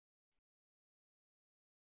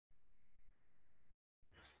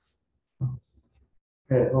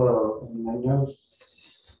Okay, hello. My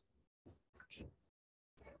notes.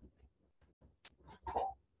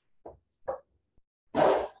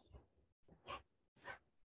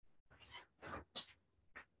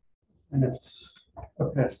 Minutes.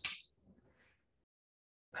 Okay.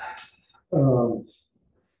 So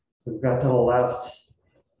we've got to the last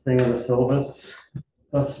thing on the syllabus.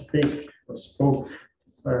 Thus speak or spoke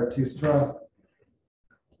Zarathustra.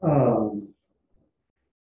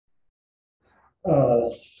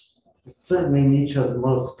 Certainly Nietzsche's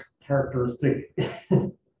most characteristic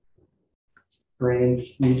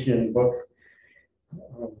strange Nietzschean book.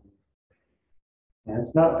 And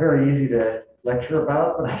it's not very easy to lecture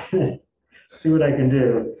about, but I can see what I can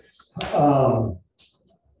do. I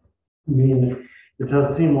mean, it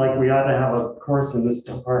does seem like we ought to have a course in this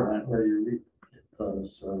department where you read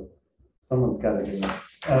those, so someone's got to do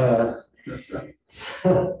it.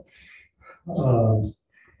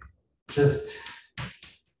 Just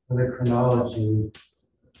for the chronology.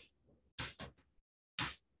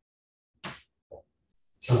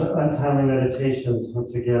 So the Untimely Meditations,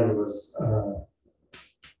 once again, was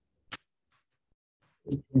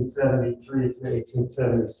 1873 to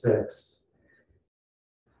 1876.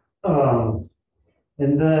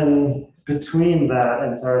 And then between that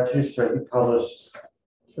and Zarathustra, he published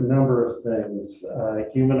a number of things,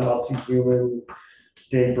 Human, All Too Human,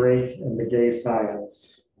 Daybreak, and The Gay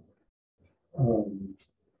Science.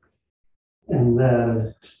 And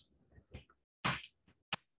then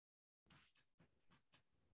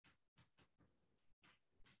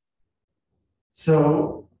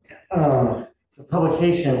so the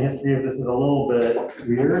publication history of this is a little bit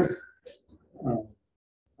weird.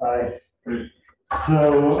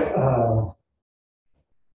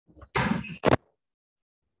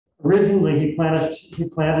 Originally he planned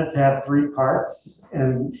it to have 3 parts,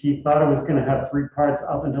 and he thought it was going to have 3 parts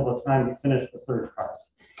up until the time he finished the 3rd part.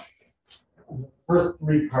 The first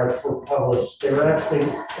 3 parts were published. They were actually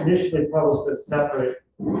initially published as separate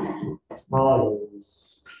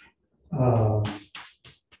volumes. And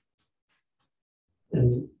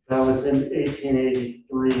that was in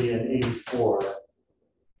 1883 and 84.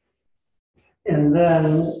 And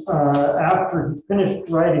then after he finished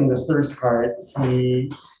writing the 3rd part,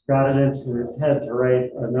 he got it into his head to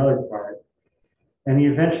write another part. And he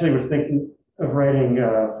eventually was thinking of writing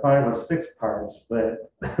 5 or 6 parts,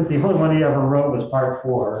 but the only one he ever wrote was part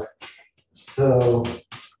 4. So,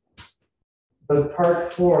 but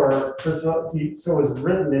part 4, first of all, so it was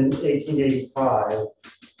written in 1885.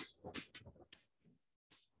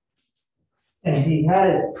 And he had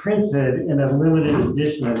it printed in a limited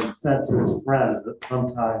edition and sent to his friends at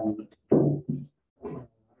some time. I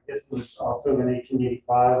guess it was also in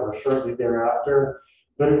 1885 or shortly thereafter,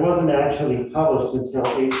 but it wasn't actually published until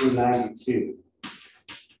 1892.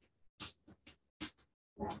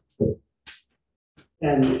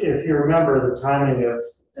 And if you remember, the timing of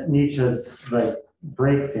Nietzsche's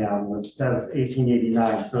breakdown was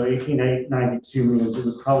 1889. So 1892 means it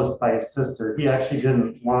was published by his sister. He actually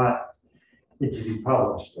didn't want it to be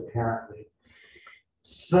published, apparently.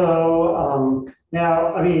 So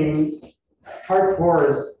now, I mean, part 4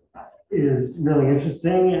 is really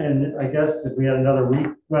interesting, and I guess if we had another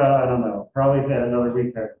week, well, I don't know, probably if we had another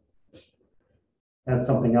week, and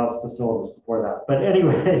something else to syllabus before that. But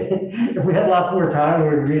anyway, if we had lots more time, we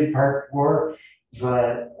would read part 4.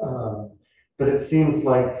 But it seems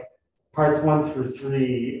like parts 1 through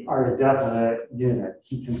 3 are a definite unit.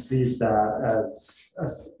 He conceived that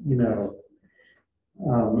as you know,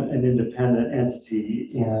 an independent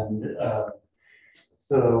entity, and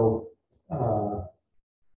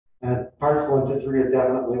and parts 1 to 3 are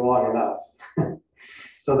definitely long enough.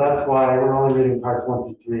 So that's why we're only reading parts 1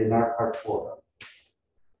 through 3 and not part 4.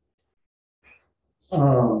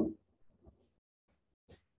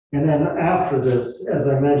 And then after this, as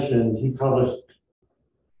I mentioned, he published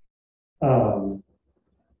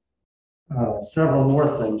several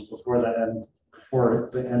more things before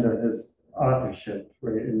the end of his authorship,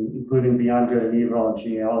 right, including Beyond Good and Evil and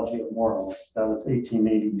Genealogy of Morals. That was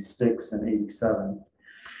 1886 and 87.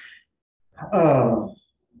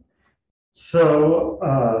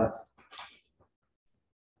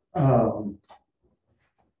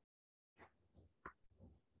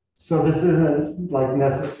 So this isn't like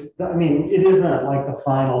necessary. I mean, it isn't like the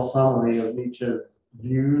final summary of Nietzsche's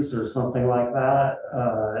views or something like that.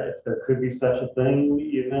 If there could be such a thing,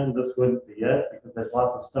 even this wouldn't be it, because there's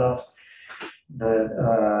lots of stuff that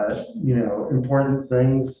you know, important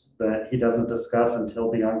things that he doesn't discuss until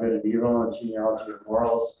Beyond Good and Evil and Genealogy of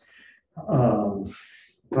Morals.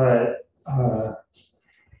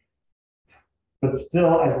 But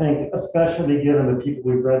still, I think, especially given the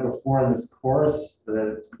people we've read before in this course,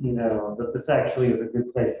 that, that this actually is a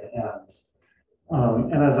good place to end.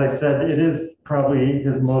 And as I said, it is probably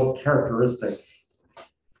his most characteristic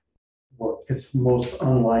work. It's most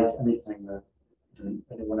unlike anything that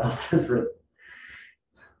anyone else has written.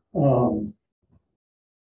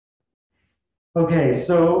 Okay,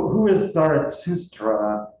 so who is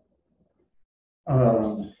Zarathustra?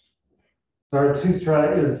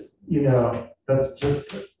 Zarathustra is, that's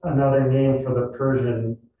just another name for the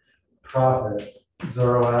Persian prophet,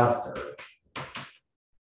 Zoroaster.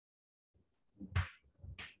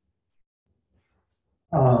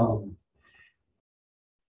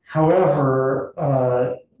 However,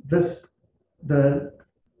 the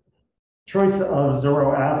choice of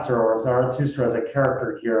Zoroaster or Zarathustra as a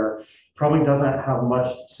character here probably doesn't have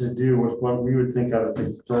much to do with what we would think of as the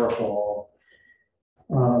historical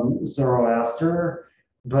Zoroaster,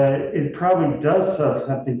 but it probably does have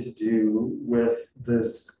something to do with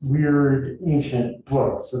this weird ancient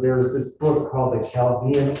book. So there's this book called the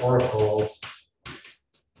Chaldean Oracles.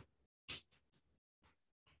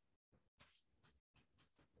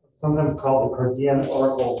 Sometimes called the Chaldean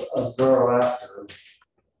Oracles of Zoroaster.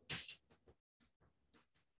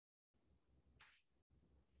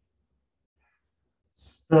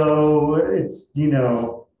 So it's,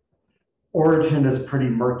 origin is pretty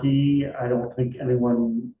murky. I don't think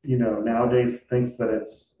anyone, nowadays thinks that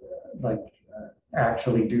it's like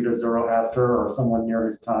actually due to Zoroaster or someone near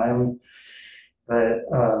his time. But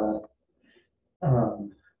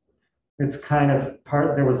it's kind of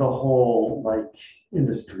there was a whole like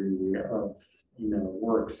industry of,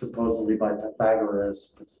 works supposedly by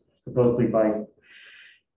Pythagoras, supposedly by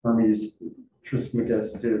Hermes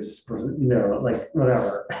Trismegistus, like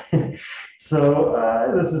whatever. So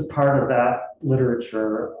this is part of that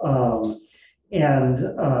literature, and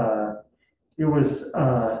it was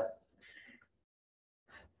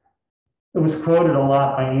quoted a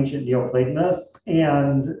lot by ancient Neoplatonists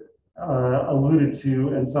and alluded to,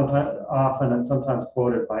 and sometimes often and sometimes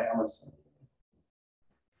quoted by Emerson.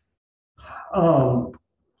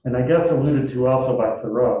 And I guess alluded to also by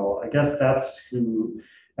Thoreau. I guess that's who.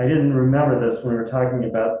 I didn't remember this when we were talking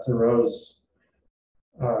about Thoreau's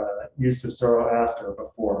use of Zoroaster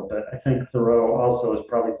before, but I think Thoreau also is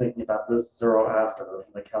probably thinking about this Zoroaster from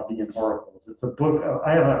the Chaldean Oracles. It's a book,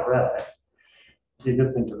 I haven't read it. It's a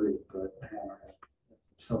good thing to read, but I haven't read it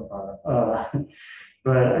so far.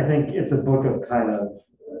 But I think it's a book of kind of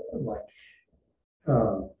like,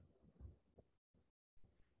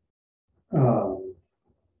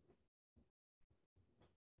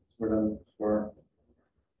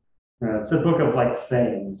 it's a book of like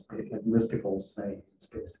sayings, like mystical sayings,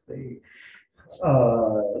 basically.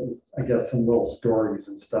 I guess some little stories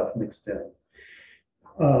and stuff mixed in.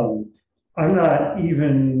 I'm not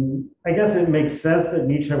even, I guess it makes sense that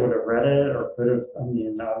Nietzsche would have read it or could have, I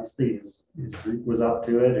mean, obviously his Greek was up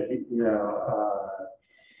to it,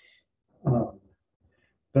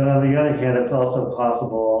 but on the other hand, it's also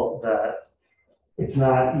possible that it's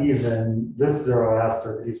not even this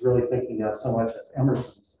Zoroaster that he's really thinking of so much as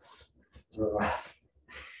Emerson's Zoroaster.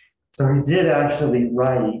 So he did actually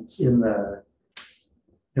write in there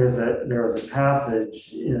was a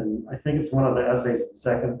passage in, I think it's one of the essays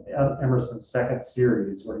in Emerson's second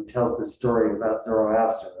series, where he tells this story about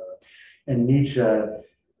Zoroaster. And Nietzsche,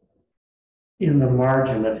 in the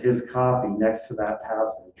margin of his copy next to that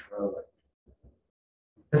passage, wrote,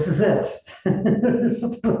 "This is it."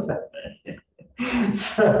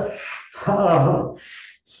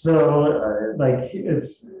 Like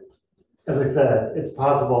it's, as I said, it's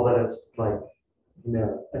possible that it's like,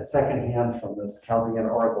 at second hand from this Chaldean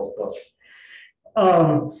Oracles book.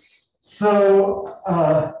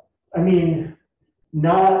 I mean,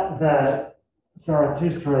 not that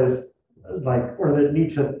Zarathustra is like, or that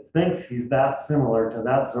Nietzsche thinks he's that similar to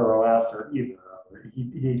that Zoroaster either.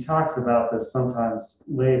 He talks about this sometimes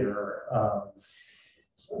later.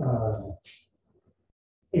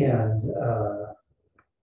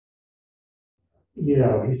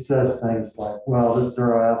 He says things like, well, this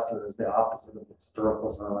Zoroaster is the opposite of the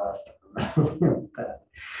historical Zoroaster.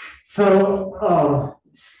 So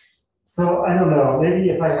I don't know, maybe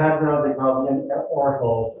if I had read the Chaldean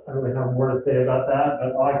Oracles, I would have more to say about that,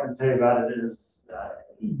 but all I can say about it is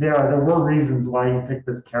there were reasons why he picked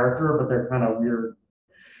this character, but they're kind of weird,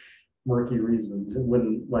 murky reasons. It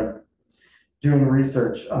wouldn't, like, doing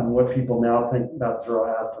research on what people now think about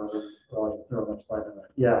Zoroaster would really throw much light in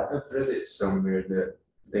it. Yeah. I've read it somewhere that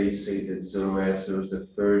they say that Zoroaster was the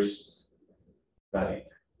first, like,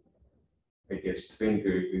 I guess,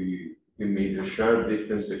 thinker who made a sharp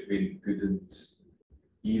difference between good and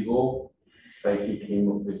evil. like he came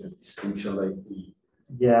up with the distinction, like he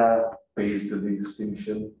Yeah, based the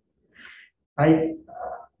distinction. I,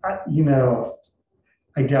 I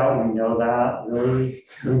doubt we know that really.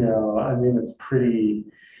 I mean, it's pretty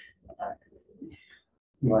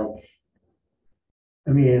like,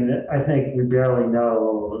 I mean, I think we barely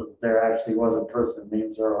know there actually was a person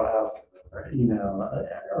named Zoroaster,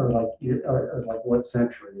 or like what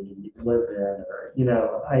century he lived in, or,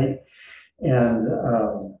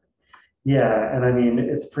 and yeah, and I mean,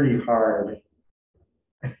 it's pretty hard.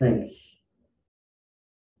 I think,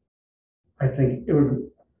 I think it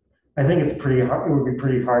would, I think it's pretty hard, it would be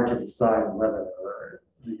pretty hard to decide whether,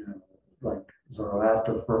 like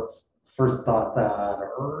Zoroaster first thought that,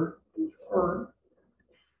 or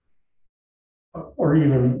or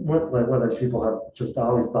even like whether people have just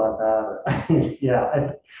always thought that. Or,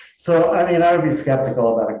 yeah. So I mean, I would be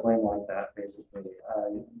skeptical about a claim like that. Basically,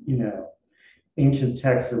 you know, ancient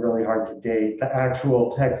texts are really hard to date. The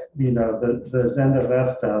actual text, the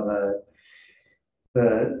Zend-Avesta,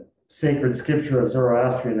 the sacred scripture of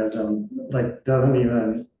Zoroastrianism, like doesn't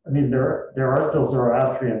even. I mean, there are still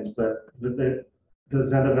Zoroastrians, but the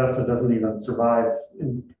Zend-Avesta doesn't even survive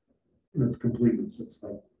in its completeness. It's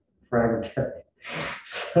like fragmentary.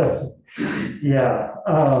 So, yeah.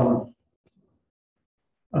 Um,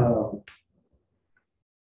 uh,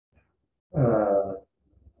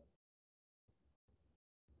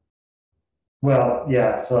 well,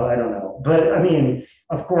 yeah. So I don't know, but I mean,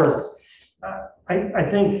 of course, I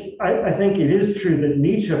think it is true that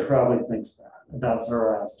Nietzsche probably thinks that about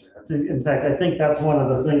Zoroaster. In fact, I think that's one of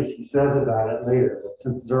the things he says about it later. That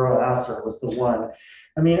since Zoroaster was the one,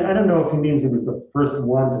 I mean, I don't know if he means he was the first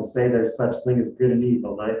one to say there's such thing as good and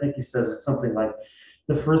evil, but I think he says it's something like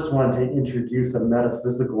the first one to introduce a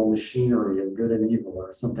metaphysical machinery of good and evil,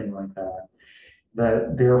 or something like that.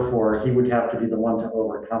 That therefore he would have to be the one to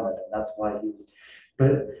overcome it, and that's why he's.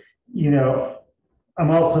 But you know,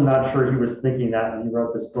 I'm also not sure he was thinking that when he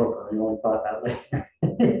wrote this book, or he only thought that later.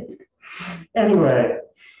 Anyway,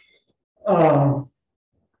 um,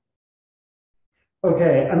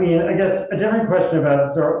 okay. I mean, I guess a different question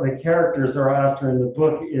about the character Zoroaster in the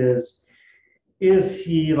book is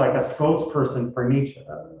he like a spokesperson for Nietzsche?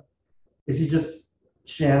 Is he just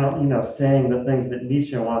saying the things that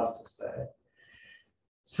Nietzsche wants to say?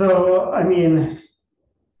 So, I mean,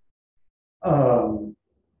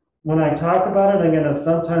 when I talk about it, I'm going to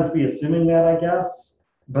sometimes be assuming that, I guess,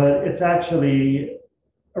 but it's actually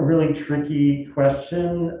a really tricky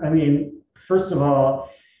question. I mean, first of all,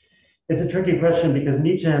 it's a tricky question because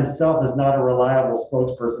Nietzsche himself is not a reliable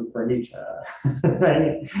spokesperson for Nietzsche.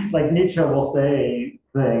 Right? Like Nietzsche will say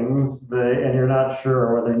things, and you're not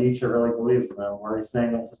sure whether Nietzsche really believes them or he's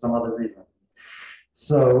saying them for some other reason.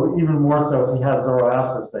 So even more so if he has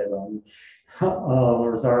Zoroaster say them,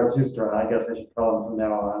 or Zarathustra, I guess I should call him from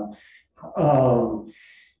now on.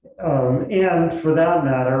 And for that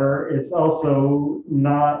matter, it's also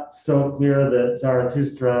not so clear that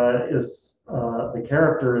Zarathustra is the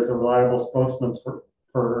character is a reliable spokesman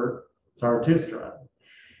for Zarathustra,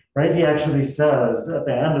 right? He actually says at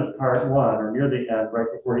the end of part one, or near the end,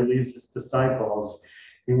 right before he leaves his disciples,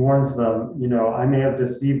 he warns them, I may have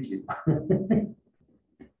deceived you.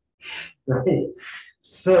 Right?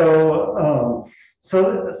 So,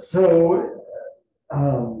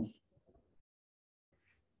 um,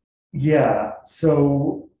 yeah,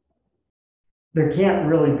 so there can't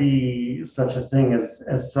really be such a thing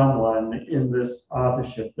as someone in this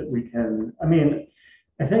authorship that we can. I mean,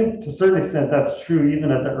 I think to a certain extent that's true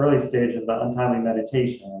even at the early stage of the untimely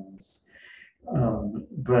meditations.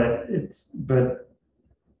 But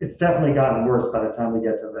it's definitely gotten worse by the time we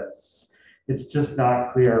get to this. It's just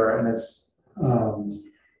not clear, and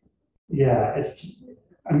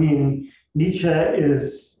I mean, Nietzsche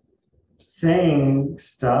is saying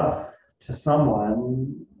stuff to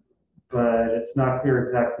someone, but it's not clear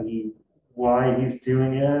exactly why he's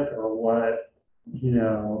doing it or what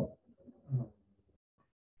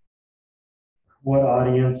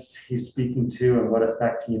audience he's speaking to and what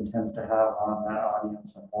effect he intends to have on that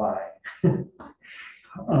audience and why.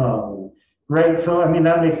 Right, so I mean,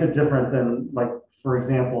 that makes it different than, like, for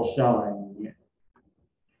example, Schelling.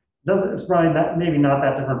 It's probably maybe not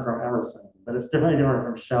that different from Emerson, but it's definitely different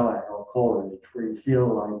from Schelling or Coleridge, where you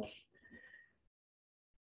feel like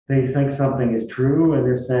they think something is true and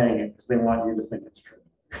they're saying it because they want you to think it's true.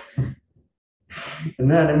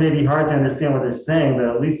 And then it may be hard to understand what they're saying, but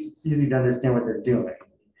at least it's easy to understand what they're doing.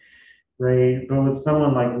 Right? But with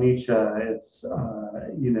someone like Nietzsche, it's,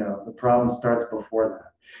 the problem starts before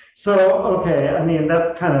that. So, okay, I mean,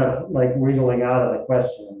 that's kind of like wiggling out of the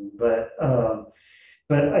question, but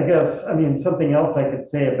but I guess, I mean, something else I could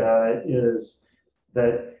say about it is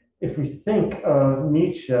that if we think of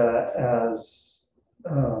Nietzsche as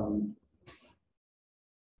um,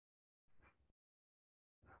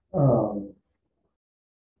 um,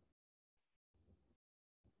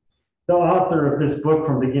 the author of this book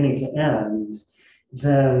from beginning to end,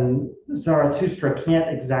 then Zarathustra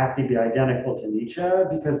can't exactly be identical to Nietzsche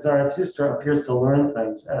because Zarathustra appears to learn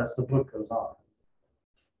things as the book goes on.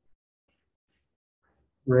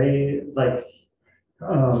 Right? Like,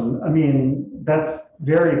 I mean, that's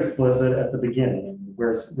very explicit at the beginning,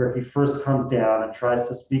 where he first comes down and tries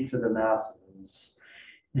to speak to the masses,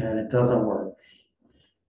 and it doesn't work.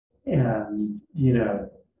 And,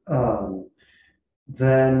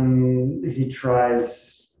 then he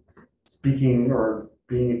tries speaking or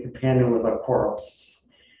being a companion with a corpse,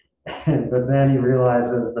 but then he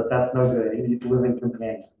realizes that that's no good. He needs living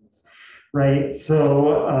companions, right?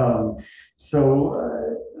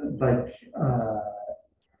 Like,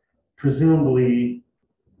 presumably,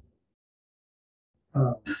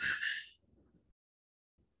 uh,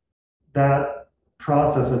 that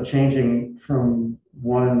process of changing from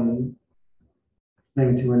one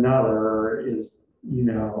thing to another is,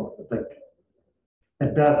 like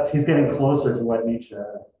at best, he's getting closer to what Nietzsche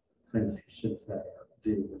thinks he should say or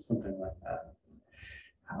do, or something like that.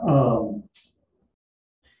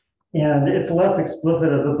 And it's less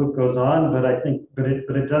explicit as the book goes on, but I think, but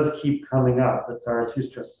it does keep coming up that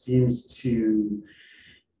Zarathustra seems to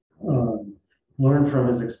um, learn from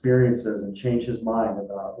his experiences and change his mind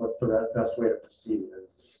about what's the best way to proceed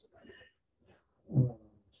is.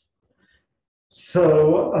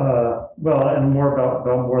 Well, and more about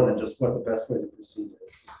more than just what the best way to proceed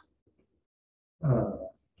is.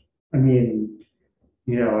 I mean,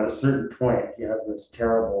 at a certain point, he has this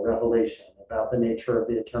terrible revelation about the nature of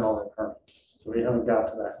the eternal recurrence. So we haven't got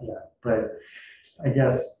to that yet. But I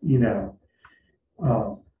guess,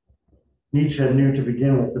 Nietzsche knew to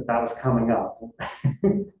begin with that that was coming up.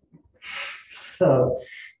 So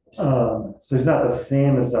he's not the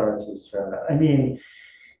same as Zarathustra. I mean,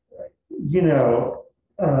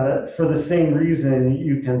 for the same reason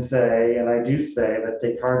you can say, and I do say, that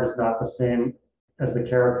Descartes is not the same as the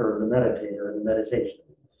character of the meditator in the Meditations.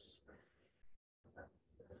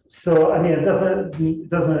 So, I mean, it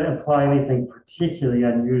doesn't imply anything particularly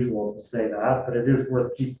unusual to say that, but it is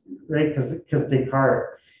worth keeping, right? Because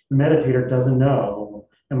Descartes, the meditator, doesn't know.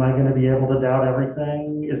 Am I going to be able to doubt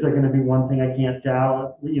everything? Is there going to be one thing I can't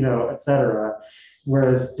doubt? Etc.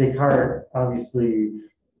 Whereas Descartes, obviously,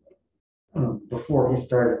 before he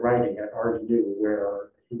started writing it, already knew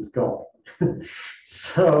where he was going.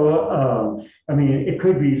 I mean, it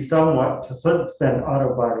could be somewhat, to some extent,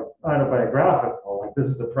 autobiographical. Like, this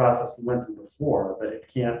is a process he went through before, but it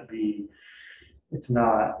can't be,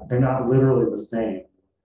 they're not literally the same.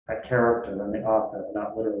 That character and the author are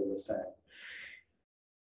not literally the same.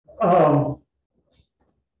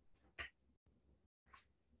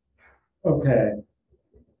 Okay.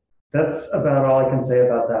 That's about all I can say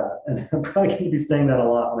about that. And I'm probably going to be saying that a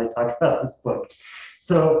lot when I talk about this book.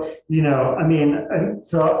 So, I mean,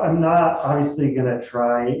 I'm not obviously going to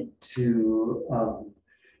try to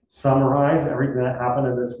summarize everything that happened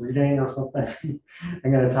in this reading or something.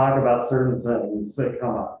 I'm going to talk about certain things that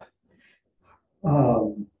come up.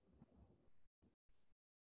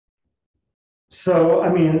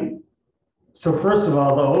 So first of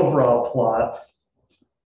all, the overall plot,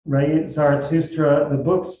 right? Zarathustra, the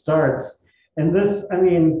book starts, and this, I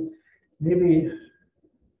mean, maybe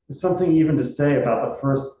there's something even to say about the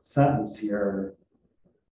first sentence here,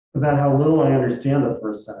 about how little I understand the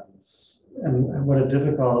first sentence, and what a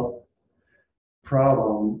difficult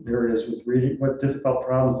problem there is with reading, what difficult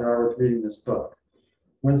problems there are with reading this book.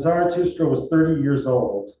 When Zarathustra was 30 years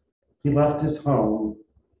old, he left his home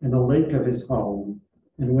and the lake of his home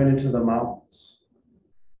and went into the mountains.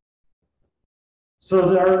 So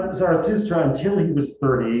Zarathustra, until he was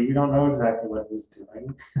 30, we don't know exactly what he was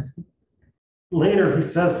doing. Later, he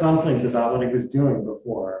says some things about what he was doing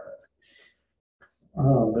before,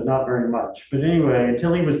 but not very much. But anyway,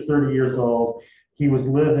 until he was 30 years old, he was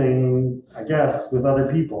living, I guess, with other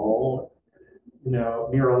people,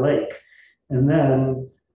 near a lake. And then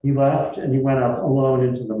he left and he went up alone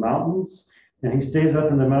into the mountains, and he stays up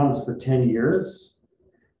in the mountains for 10 years.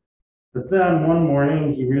 But then one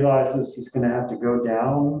morning he realizes he's going to have to go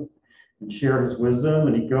down and share his wisdom,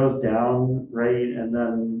 and he goes down, right? And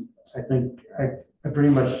then I think I pretty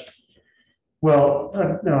much, well,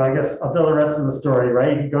 no, I guess I'll tell the rest of the story,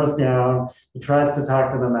 right? He goes down, he tries to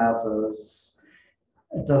talk to the masses.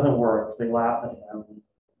 It doesn't work. They laugh at him.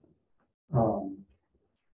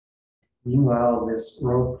 Meanwhile, this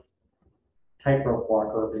rope tightrope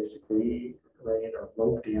walker, basically, right, or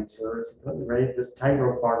rope dancer, right? This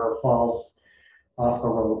tightrope walker falls off the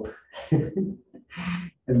rope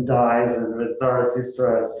and dies, and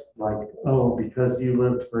Zarathustra is like, oh, because you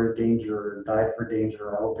lived for danger and died for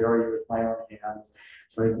danger, I will bury you with my own hands.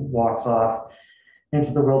 So he walks off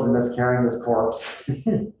into the wilderness carrying his corpse.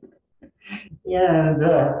 Yeah,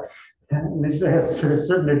 and he has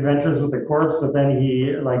certain adventures with the corpse, but then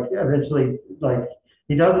he like eventually like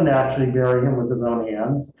he doesn't actually bury him with his own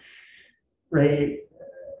hands, right?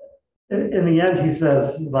 In the end, he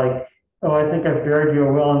says like, "Oh, I think I've buried you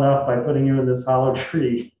well enough by putting you in this hollow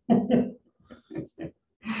tree." But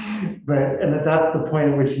and that's the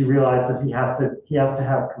point at which he realizes he has to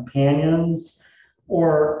have companions,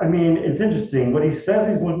 or I mean, it's interesting. What he says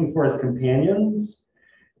he's looking for is companions,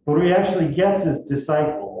 but what he actually gets is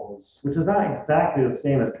disciples, which is not exactly the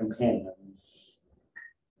same as companions.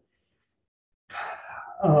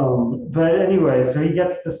 But anyway, so he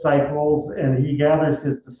gets disciples and he gathers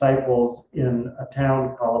his disciples in a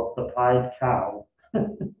town called the Pied Cow,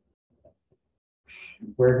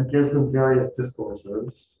 where he gives them various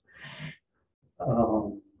discourses.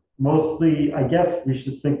 Mostly, I guess we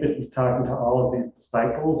should think that he's talking to all of these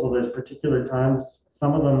disciples. So there's particular times,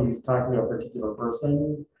 some of them he's talking to a particular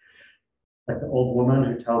person, like the old woman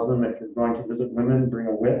who tells them if you're going to visit women, bring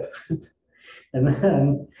a whip. And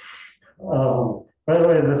then, by the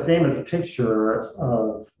way, there's a famous picture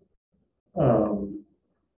of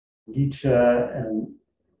Nietzsche and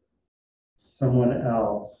someone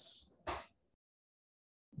else,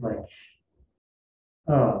 like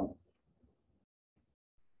um,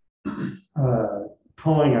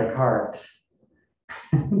 pulling a cart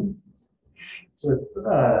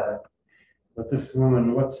with this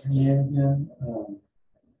woman. What's her name again?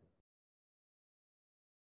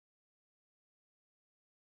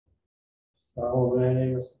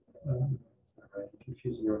 Soloway, right,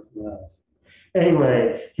 confusing her with someone else.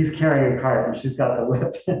 Anyway, he's carrying a cart and she's got the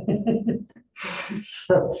whip.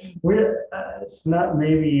 So it's not,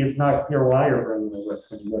 maybe it's not clear why you're bringing the whip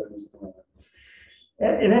when you go to this point.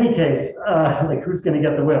 In any case, like who's going to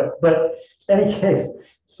get the whip? But in any case,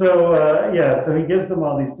 so yeah, so he gives them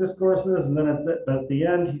all these discourses, and then at the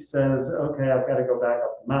end he says, "Okay, I've got to go back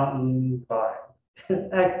up the mountain. Bye."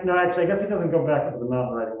 No, actually, I guess he doesn't go back up the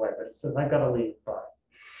mountain right away, but he says, "I've got to leave. Bye."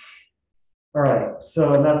 All right,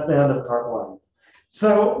 so and that's the end of part one.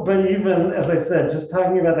 So, but even as I said, just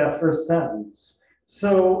talking about that first sentence.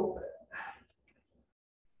 So,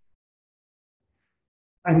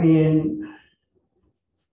 I mean,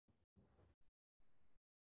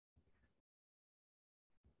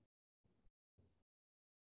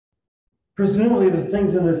 presumably the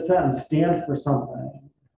things in this sentence stand for something,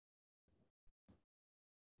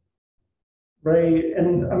 right?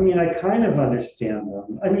 And I mean, I kind of understand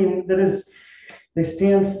them. I mean, that is, they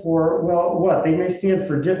stand for, well, what? They may stand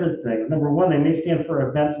for different things. Number one, they may stand for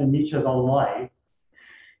events in Nietzsche's own life.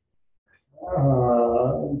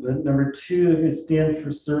 But number two, they stand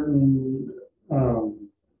for certain,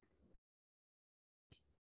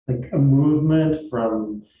 like a movement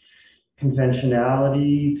from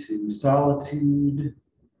conventionality to solitude,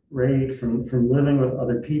 right? From living with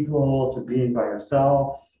other people to being by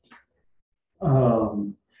yourself.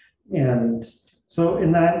 And so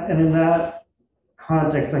in that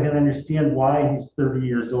context, I can understand why he's 30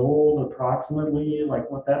 years old, approximately, like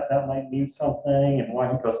what that might mean something, and why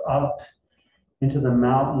he goes up into the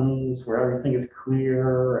mountains where everything is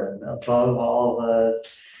clear and above all the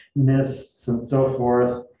mists and so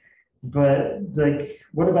forth. But like,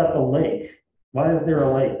 what about the lake? Why is there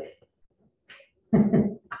a lake?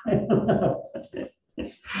 I don't know.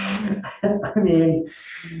 I mean,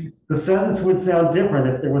 the sentence would sound different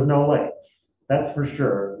if there was no lake. That's for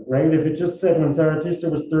sure, right? If it just said when Zarathustra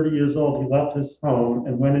was 30 years old, he left his home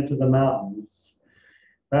and went into the mountains,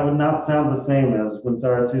 that would not sound the same as when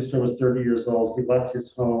Zarathustra was 30 years old, he left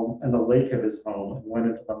his home and the lake of his home and went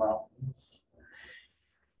into the mountains.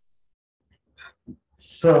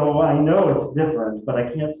 So I know it's different, but I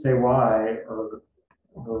can't say why or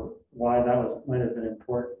why that might have been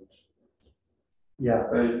important. Yeah.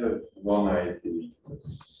 I have one idea.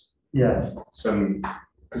 Yes.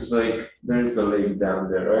 Because like there's the lake down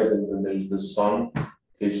there, right? And then there's the sun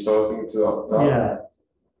he's talking to up top. Yeah.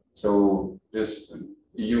 So just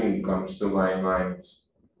Jung comes to my mind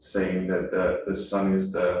saying that the sun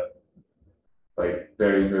is the like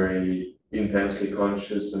very, very intensely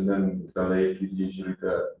conscious, and then the lake is usually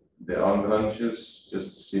the unconscious,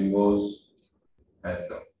 just symbols. And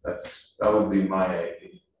that would be my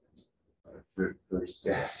idea. First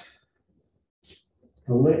guess.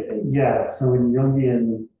 Yeah, so in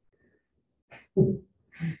Jungian,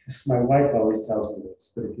 My wife always tells me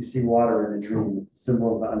this, that if you see water in a dream, it's a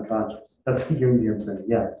symbol of the unconscious. That's a Jungian thing.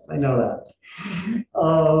 Yes, I know that.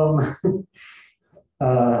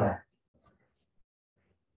 Uh,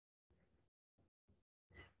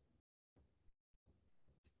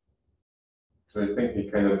 So I think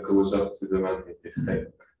it kind of goes up to the magnetic thing.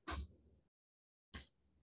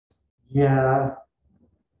 yeah.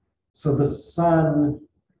 So the sun.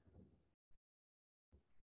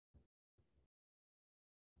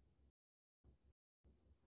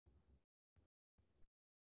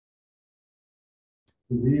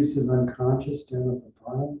 Leaves his unconscious down at the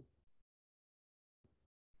bottom.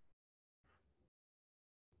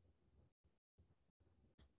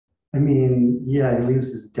 I mean, yeah, he leaves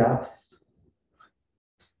his depths.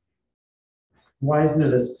 Why isn't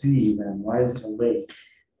it a sea then? Why is it a lake?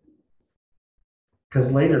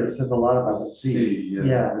 Because later it says a lot about the sea. Yeah.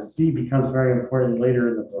 Yeah, the sea becomes very important later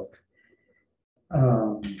in the book.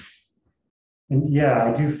 Um, and yeah,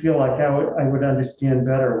 I do feel like I would understand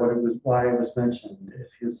better what it was, why it was mentioned if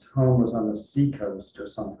his home was on the sea coast or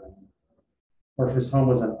something, or if his home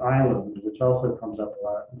was an island, which also comes up a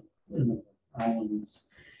lot in the islands.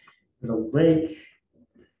 But a lake.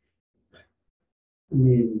 I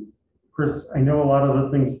mean, of course, I know a lot of the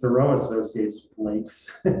things Thoreau associates with lakes,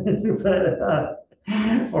 but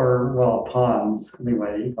or well, ponds.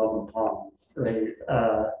 Anyway, he calls them ponds, right?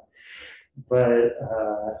 But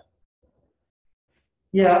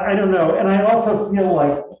yeah, I don't know. And I also feel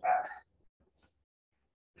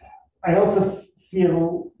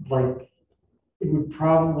like it would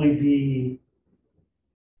probably be.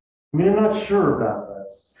 I mean, I'm not sure about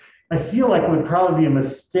this. I feel like it would probably be a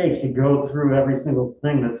mistake to go through every single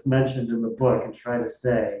thing that's mentioned in the book and try to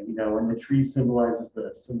say, when the tree symbolizes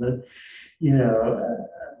this and the, you know,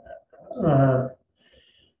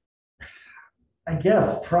 I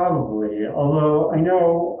guess probably. Although I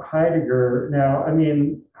know Heidegger now, I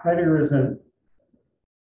mean, Heidegger isn't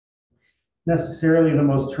necessarily the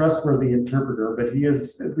most trustworthy interpreter, but he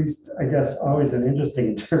is at least, I guess, always an interesting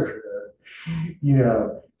interpreter.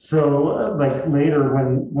 So like later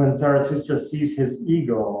when Zarathustra sees his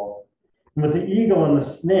eagle, with the eagle and the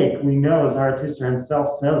snake, we know Zarathustra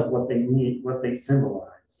himself says what they mean, what they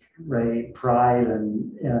symbolize, right? Pride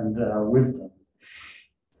and wisdom.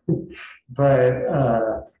 But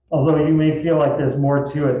although you may feel like there's more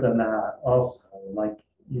to it than that, also, like,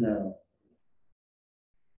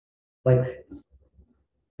 like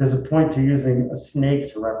there's a point to using a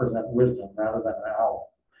snake to represent wisdom rather than an owl.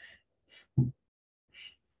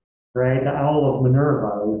 Right? The owl of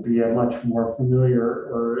Minerva would be a much more familiar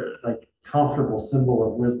or like comfortable symbol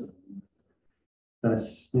of wisdom than a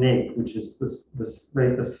snake, which is this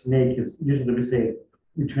right? The snake is usually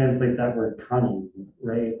we translate that word cunning,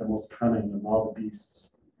 right? The most cunning of all the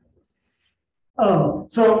beasts. But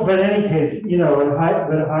in any case, but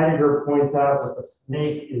Heidegger points out that the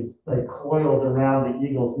snake is like coiled around the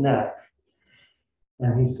eagle's neck,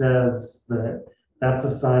 and he says that that's a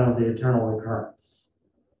sign of the eternal recurrence.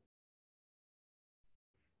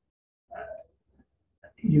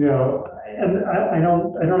 And I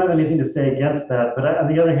don't have anything to say against that, but on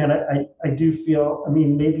the other hand, I do feel, I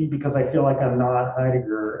mean, maybe because I feel like I'm not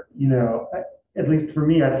Heidegger, at least for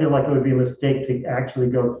me, I feel like it would be a mistake to actually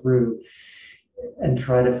go through and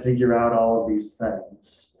try to figure out all of these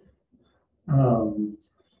things.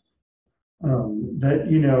 That,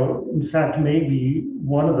 in fact, maybe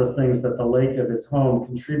one of the things that the lake of his home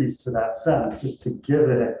contributes to that sense is to give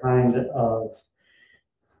it a kind of,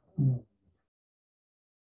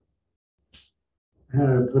 how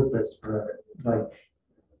to put this, like,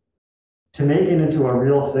 to make it into a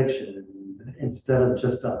real fiction instead of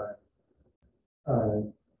just a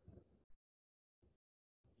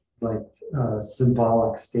like a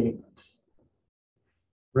symbolic statement,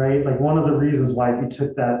 right? Like one of the reasons why if you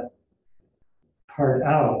took that part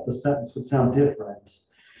out, the sentence would sound different,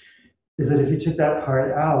 is that if you took that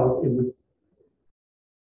part out,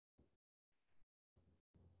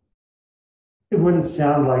 it wouldn't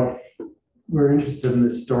sound like we're interested in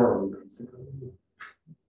this story, basically.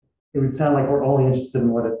 It would sound like we're only interested in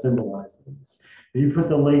what it symbolizes. If you put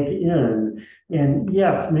the lake in, and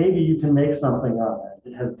yes, maybe you can make something of it.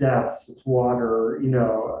 It has depths, it's water,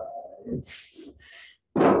 it's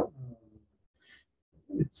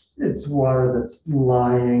water that's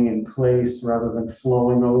lying in place rather than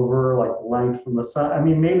flowing over like light from the sun. I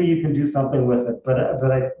mean, maybe you can do something with it, but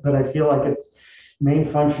I feel like its main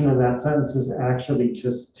function in that sentence is actually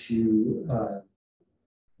just to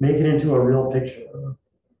make it into a real picture.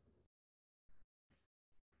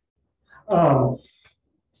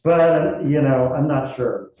 But I'm not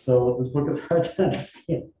sure. So this book is hard to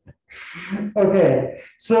understand. Okay,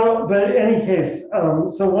 so, but in any case,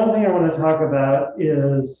 so one thing I want to talk about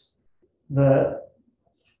is the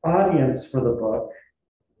audience for the book.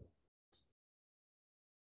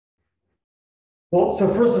 Well,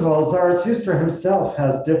 so first of all, Zarathustra himself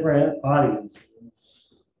has different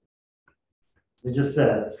audiences. As I just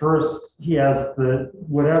said, first he has the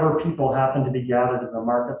whatever people happen to be gathered in the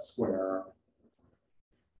market square.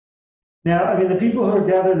 Now, I mean, the people who are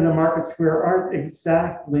gathered in the market square aren't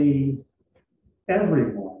exactly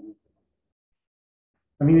everyone.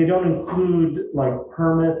 I mean, they don't include like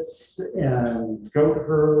hermits and goat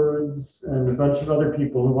herds and a bunch of other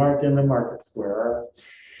people who aren't in the market square.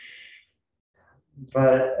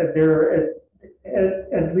 But they're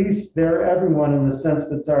at least they're everyone in the sense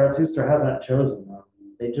that Zarathustra hasn't chosen them.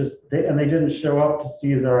 They didn't show up to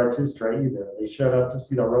see Zarathustra either. They showed up to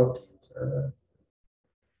see the road dancer.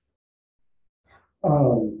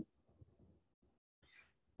 Um,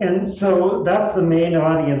 and so that's the main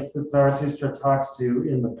audience that Zarathustra talks to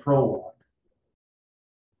in the prologue.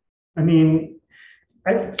 I mean,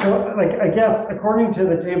 I guess according to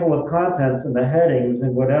the table of contents and the headings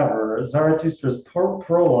and whatever, Zarathustra's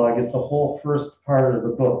prologue is the whole first part of the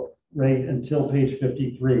book, right until page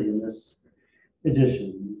 53 in this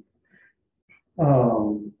edition.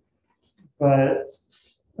 But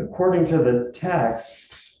according to the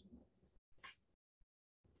text,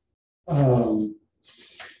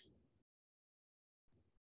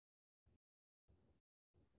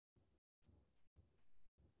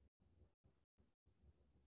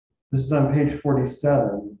 this is on page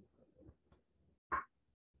 47.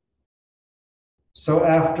 So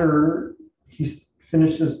after he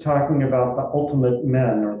finishes talking about the ultimate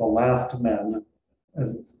men or the last men,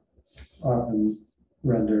 as it's often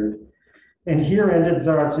rendered, and here ended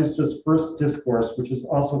Zarathustra's first discourse, which is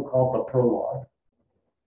also called the prologue.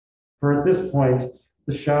 For at this point,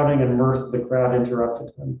 the shouting and mirth of the crowd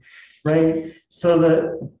interrupted him, right?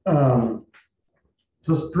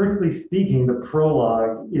 So strictly speaking, the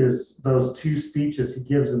prologue is those two speeches he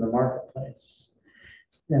gives in the marketplace.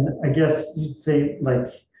 And I guess you'd say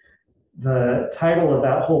like the title of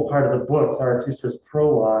that whole part of the book, Zarathustra's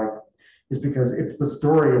prologue, is because it's the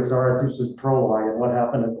story of Zarathustra's prologue and what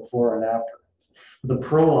happened before and after. The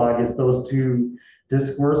prologue is those two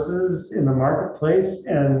discourses in the marketplace,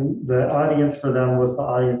 and the audience for them was the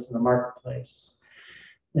audience in the marketplace.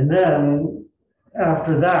 And then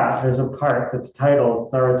after that, there's a part that's titled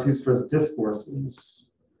Zarathustra's Discourses.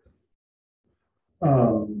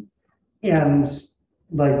 And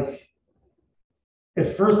like,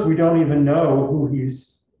 at first, we don't even know who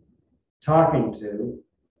he's talking to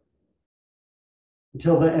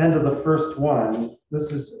until the end of the first one.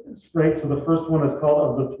 This is right. So the first one is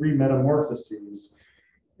called Of the Three Metamorphoses.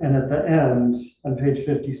 And at the end, on page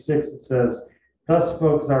 56, it says, "Thus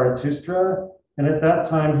spoke Zarathustra, and at that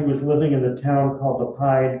time he was living in the town called the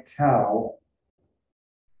Pied Cow."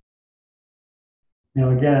 You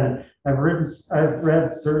know, again, I've read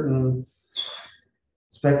certain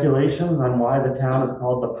speculations on why the town is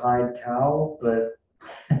called the Pied Cow, but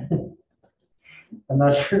I'm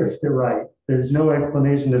not sure if they're right. There's no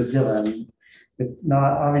explanation is given. It's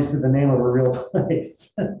not obviously the name of a real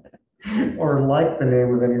place or like the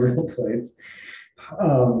name of any real place.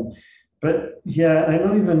 But yeah, I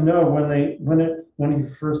don't even know when it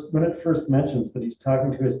first mentions that he's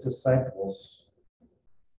talking to his disciples.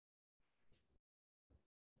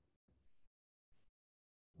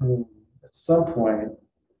 At some point,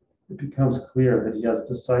 it becomes clear that he has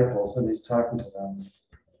disciples and he's talking to them.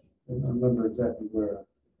 I don't remember exactly where.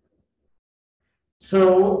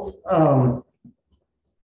 So,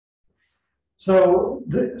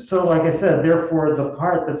 so like I said, therefore, the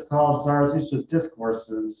part that's called Zarathustra's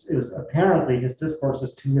Discourses is apparently his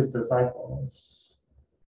discourses to his disciples.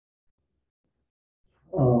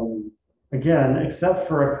 Again, except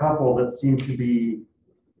for a couple that seem to be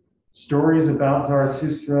stories about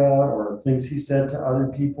Zarathustra or things he said to other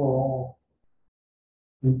people.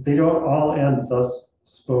 They don't all end, "Thus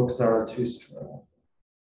spoke Zarathustra."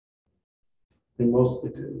 They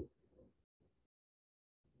mostly do.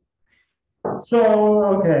 So,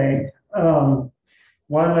 okay,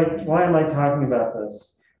 why am I talking about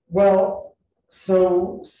this? Well,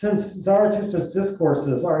 so since Zarathustra's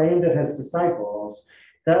discourses are aimed at his disciples,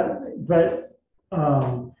 that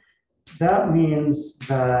means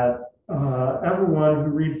that everyone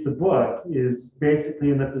who reads the book is basically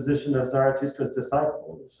in the position of Zarathustra's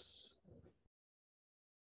disciples,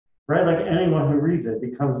 right? Like anyone who reads it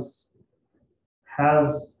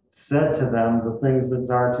has said to them the things that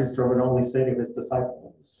Zarathustra would only say to his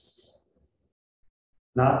disciples,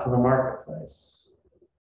 not to the marketplace.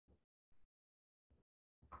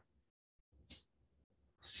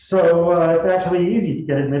 So it's actually easy to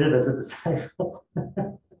get admitted as a disciple.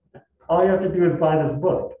 All you have to do is buy this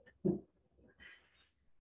book.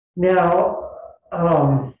 Now,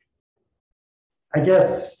 I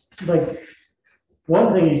guess like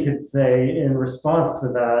one thing you could say in response to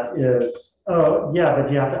that is, oh yeah,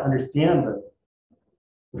 but you have to understand them,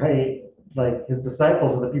 right? Like his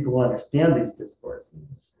disciples are the people who understand these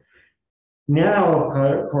discourses. Now,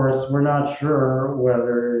 of course, we're not sure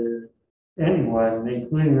whether anyone,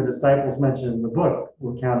 including the disciples mentioned in the book,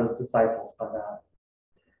 will count as disciples by that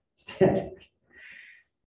standard.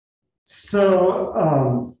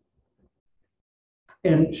 So,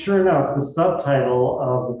 and sure enough, the subtitle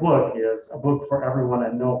of the book is A Book for Everyone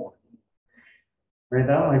and No One. Right?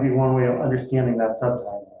 That might be one way of understanding that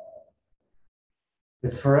subtitle.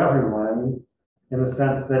 It's for everyone in the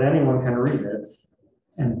sense that anyone can read it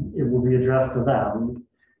and it will be addressed to them,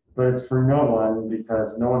 but it's for no one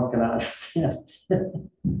because no one's going to understand it.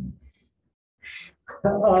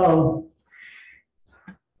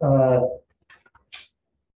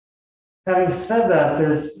 Having said that,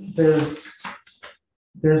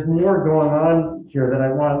 there's more going on here that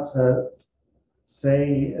I want to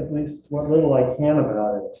say at least what little I can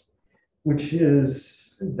about it, which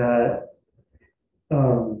is that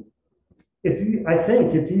I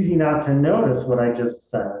think it's easy not to notice what I just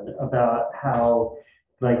said about how,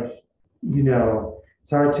 like,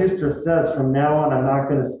 Zarathustra says, from now on, I'm not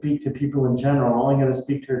going to speak to people in general. I'm only going to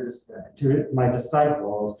speak to my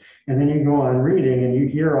disciples. And then you go on reading and you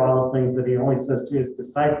hear all the things that he only says to his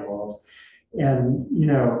disciples. And,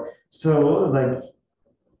 so like,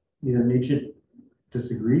 Nietzsche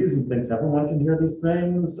disagrees and thinks everyone can hear these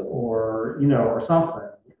things or something,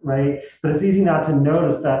 right? But it's easy not to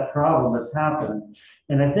notice that problem that's happening.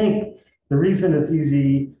 And I think the reason it's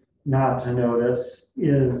easy not to notice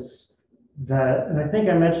is that, and I think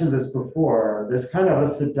I mentioned this before, there's kind of a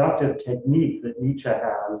seductive technique that Nietzsche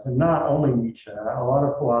has, and not only Nietzsche, a lot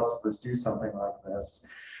of philosophers do something like this,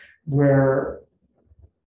 where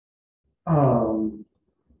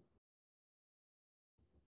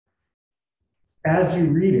as you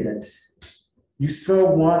read it, you so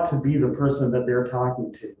want to be the person that they're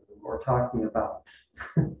talking to or talking about.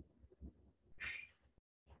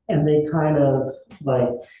 And they kind of like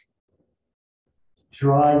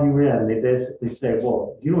draw you in. They basically say,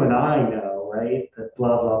 well, you and I know, right? That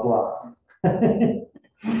blah, blah, blah.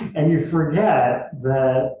 And you forget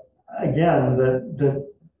that, again, that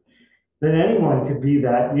anyone could be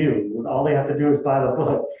that you. All they have to do is buy the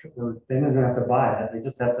book. Or they don't even have to buy it. They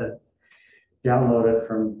just have to download it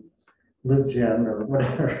from LibGen or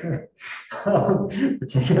whatever, or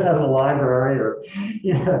take it out of the library, or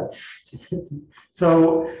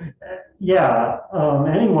So,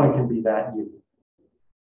 anyone can be that you.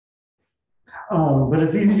 But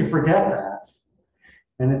it's easy to forget that,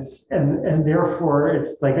 and therefore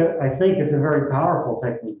it's like I think it's a very powerful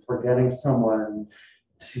technique for getting someone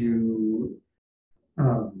to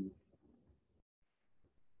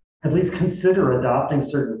at least consider adopting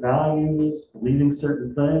certain values, believing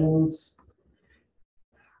certain things.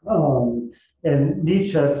 And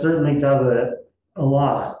Nietzsche certainly does it a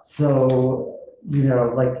lot. So,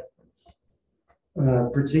 like a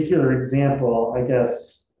particular example, I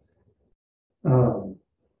guess,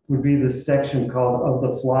 would be this section called Of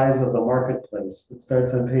the Flies of the Marketplace. It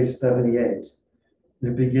starts on page 78.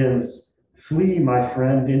 It begins, flee, my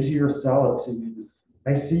friend, into your solitude.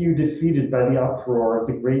 I see you defeated by the uproar of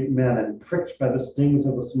the great men and pricked by the stings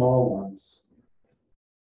of the small ones.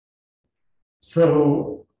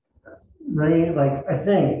 So, right, like I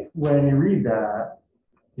think when you read that,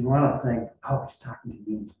 you want to think, oh, he's talking to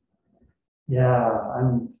me. Yeah,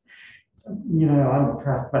 I'm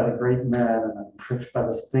oppressed by the great men and I'm pricked by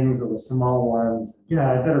the stings of the small ones. Yeah,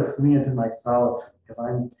 I better flee into my solitude because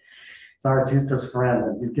I'm Zarathustra's friend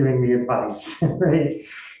and he's giving me advice, right?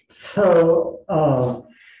 So,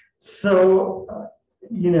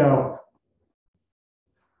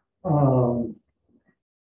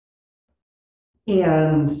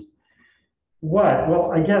 and what?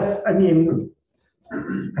 Well, I guess, I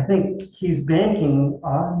think he's banking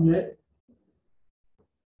on it.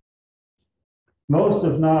 Most,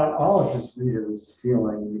 if not all, of his readers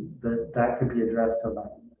feeling that could be addressed to them.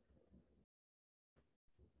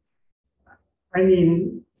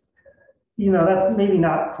 That's maybe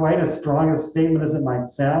not quite as strong a statement as it might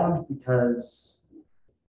sound, because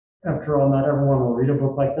after all, not everyone will read a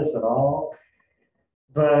book like this at all.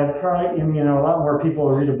 But probably, a lot more people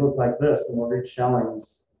will read a book like this than will read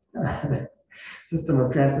Schelling's System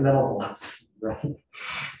of Transcendental Philosophy, right?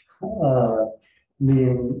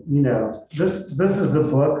 This is a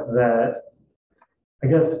book that I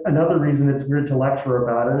guess another reason it's weird to lecture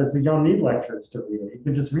about it is that you don't need lectures to read it. You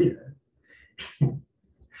can just read it.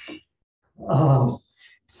 Um,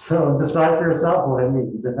 so decide for yourself what it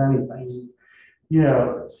means, if anything.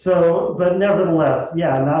 So, but nevertheless,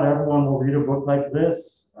 yeah, not everyone will read a book like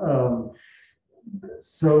this. But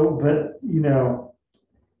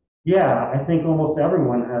yeah, I think almost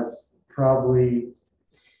everyone has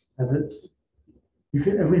it, you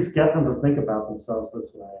can at least get them to think about themselves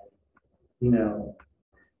this way. You know,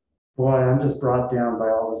 boy, I'm just brought down by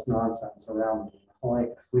all this nonsense around me. I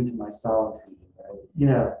like to flee to my solitude,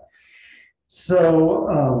 right?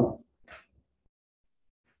 So,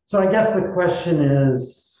 so I guess the question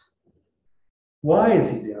is, why is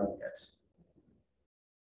he doing it?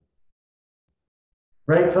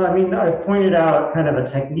 Right? So, I mean, I've pointed out kind of a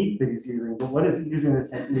technique that he's using, but what is he using this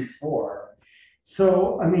technique for?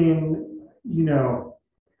 So, I mean,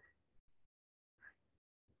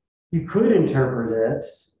 you could interpret it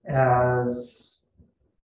as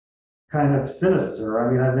kind of sinister.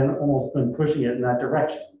 I mean, I've almost been pushing it in that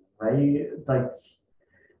direction, right? Like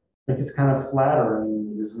it's kind of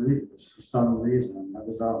flattering his readers for some reason of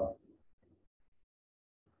his own.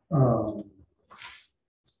 Um,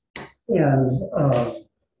 and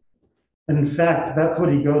in fact, that's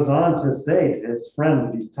what he goes on to say to his friend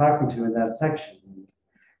that he's talking to in that section.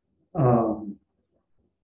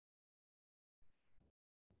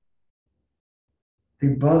 They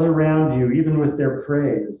buzz around you even with their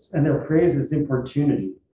praise, and their praise is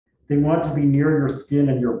importunity. They want to be near your skin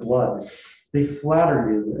and your blood. They flatter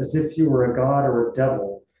you as if you were a god or a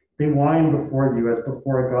devil. They whine before you as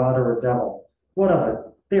before a god or a devil. What of it?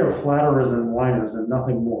 They are flatterers and whiners and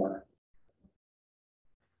nothing more.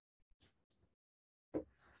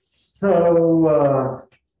 So,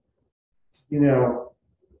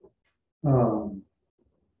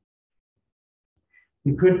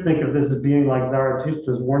 you could think of this as being like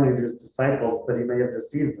Zarathustra's warning to his disciples that he may have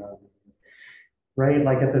deceived them, right?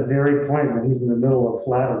 Like at the very point when he's in the middle of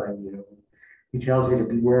flattering you, he tells you to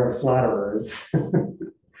beware of flatterers. But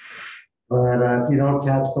if you don't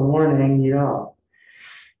catch the warning, you don't.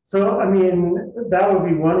 So, I mean, that would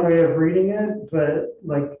be one way of reading it, but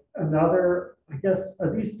like another, I guess, are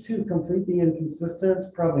these two completely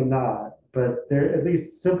inconsistent? Probably not, but they're at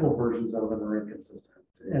least simple versions of them are inconsistent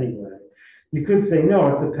anyway. You could say, no,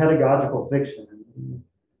 it's a pedagogical fiction.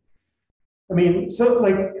 I mean, so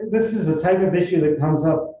like this is a type of issue that comes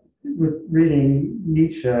up with reading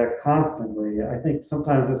Nietzsche constantly. I think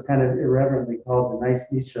sometimes it's kind of irreverently called the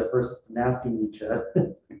nice Nietzsche versus the nasty Nietzsche.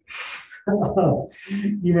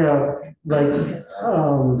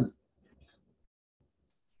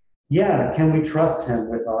 Yeah, can we trust him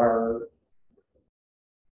with our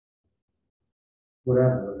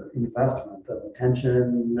whatever investment of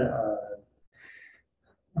attention,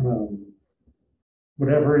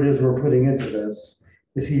 whatever it is we're putting into this?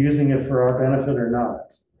 Is he using it for our benefit or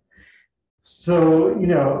not? So,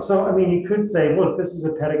 I mean, you could say, look, this is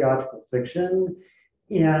a pedagogical fiction.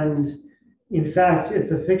 And in fact,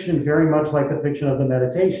 it's a fiction very much like the fiction of the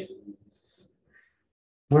Meditations,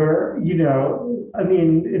 where, I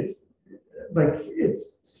mean, it's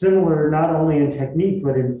similar not only in technique,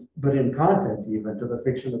 but in content even to the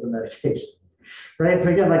fiction of the Meditations. Right. So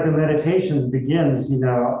again, like the Meditation begins,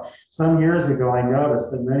 some years ago, I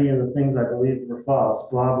noticed that many of the things I believed were false,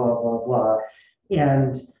 blah, blah, blah, blah.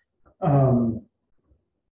 And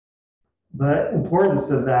the importance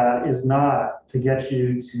of that is not to get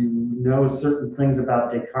you to know certain things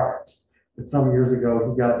about Descartes. That some years ago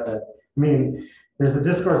he got to, I mean, there's a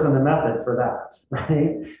discourse on the method for that,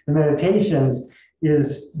 right? The Meditations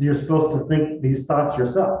is you're supposed to think these thoughts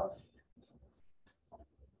yourself.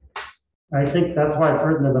 I think that's why it's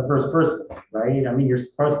written in the first person, right? I mean, you're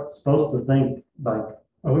supposed to think like,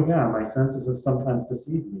 oh yeah, my senses have sometimes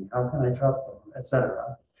deceived me. How can I trust them,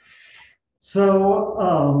 etc.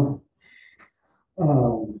 So,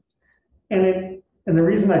 and the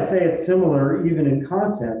reason I say it's similar even in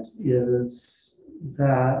content is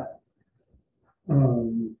that,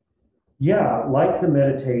 yeah, like the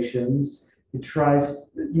Meditations, it tries,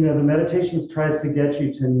 the Meditations tries to get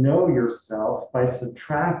you to know yourself by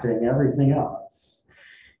subtracting everything else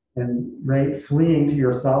and, right, fleeing to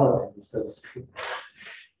your solitude, so to speak.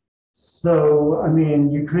 So, I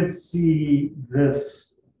mean, you could see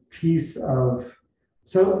this piece of,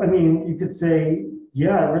 so, I mean, you could say,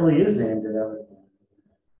 yeah, it really is aimed at everyone.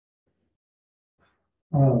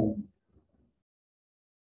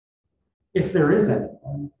 If there is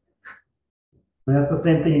anyone. And that's the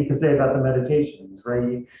same thing you could say about the Meditations,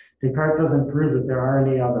 right? Descartes doesn't prove that there are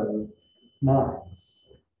any other minds.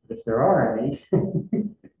 If there are any,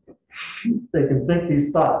 They can think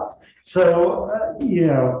these thoughts. So,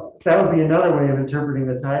 that would be another way of interpreting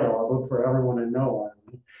the title, a book for everyone and no one.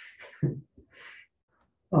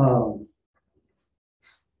 Um,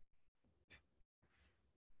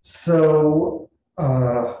 so,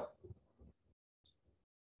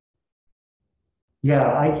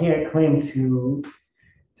 yeah, I can't claim to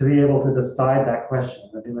be able to decide that question.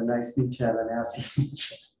 I do a nice Nietzsche and a nasty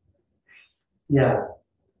Nietzsche. Yeah.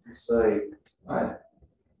 It's like, I,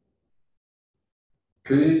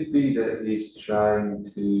 could it be that he's trying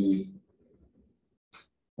to,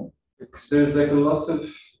 because there's like a lot of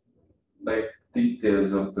like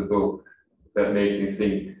details of the book that make me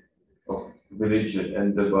think of religion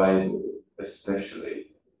and the Bible, especially.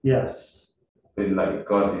 Yes. With like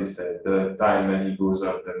God is the time when he goes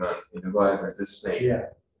up the mountain in the Bible, the snake. Yeah.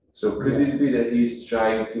 So could it be that he's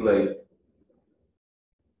trying to like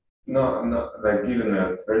not like give an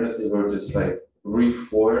alternative or just like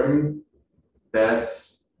reform that,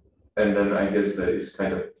 and then I guess that is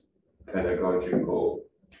kind of pedagogical,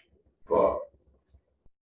 but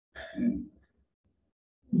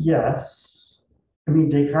Yes. I mean,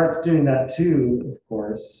 Descartes doing that too, of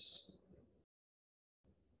course.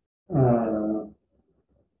 Uh,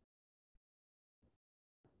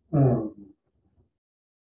 um,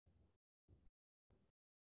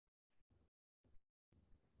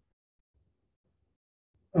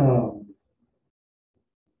 um,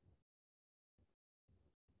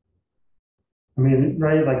 I mean,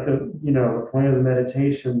 right, like the point of the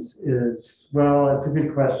meditations is, well, it's a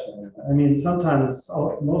good question. I mean, sometimes,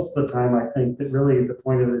 most of the time, I think that really the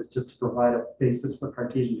point of it is just to provide a basis for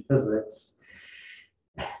Cartesian physics.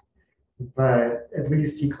 But at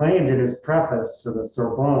least he claimed in his preface to the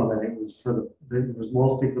Sorbonne that it was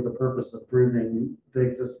mostly for the purpose of proving the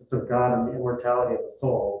existence of God and the immortality of the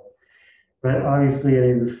soul. But obviously in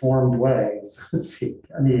a reformed way, so to speak.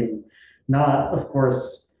 I mean, not, of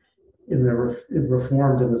course,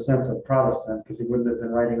 reformed in the sense of Protestant, because he wouldn't have been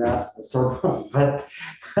writing that for the Sorbonne, but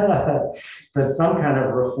but some kind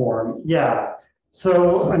of reform, yeah.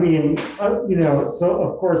 So I mean, so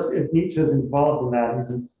of course, if Nietzsche is involved in that,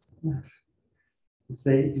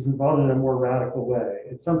 he's involved in a more radical way.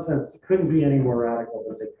 In some sense, it couldn't be any more radical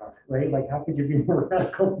than Descartes, right? Like, how could you be more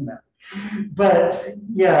radical than that? But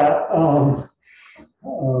yeah,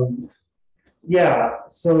 yeah.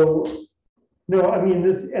 So no, I mean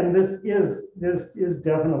this is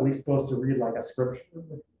definitely supposed to read like a scripture.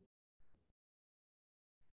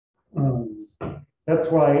 Um, that's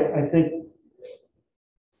why I think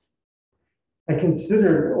I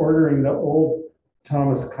considered ordering the old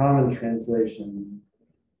Thomas Common translation,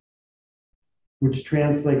 which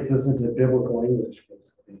translates this into biblical English,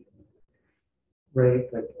 basically. Right?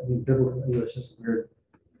 Like, I mean, biblical English is a weird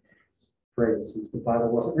phrase since the Bible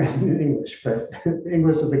wasn't written in English, but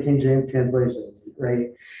English of the King James translation,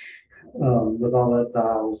 right? With all the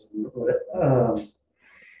vowels.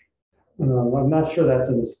 I'm not sure that's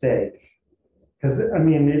a mistake because I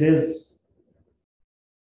mean it is.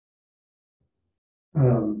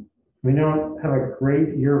 We don't have a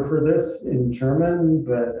great ear for this in German,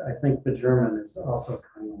 but I think the German is also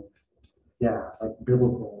kind of, yeah, like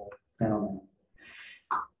biblical sounding,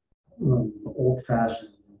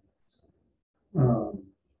 old-fashioned. Um,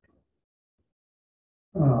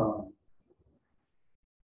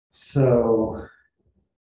 so,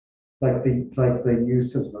 like the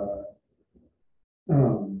use of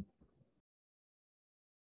um,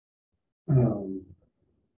 um,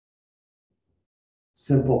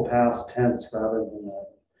 simple past tense rather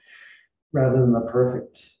than the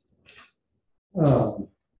perfect, um,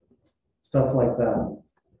 stuff like that.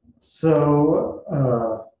 So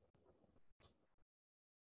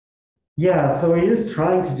yeah, so he is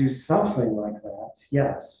trying to do something like that,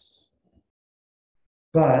 yes,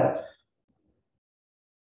 but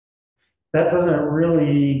that doesn't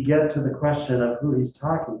really get to the question of who he's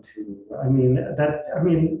talking to. I mean that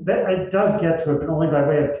it does get to it, but only by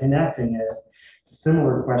way of connecting it to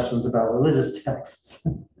similar questions about religious texts.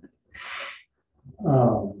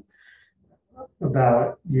 um,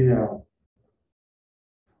 about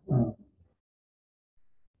um,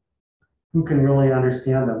 who can really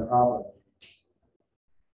understand them properly.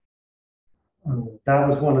 That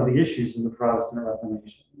was one of the issues in the Protestant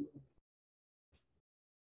Reformation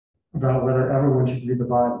about whether everyone should read the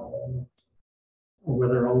Bible or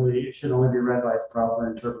whether it should only be read by its proper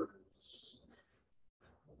interpreters.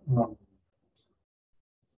 Um,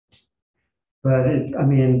 but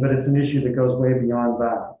it's an issue that goes way beyond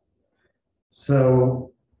that.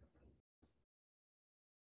 So,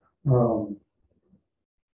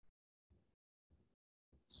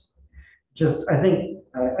 just, I think,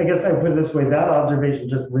 I guess I put it this way, that observation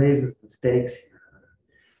just raises the stakes here.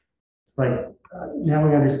 It's like, now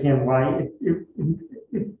we understand why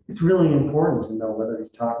it's really important to know whether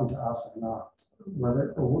he's talking to us or not,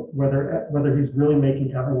 whether he's really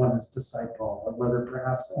making everyone his disciple, or whether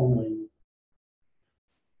perhaps only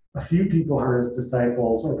a few people are his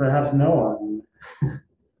disciples, or perhaps no one.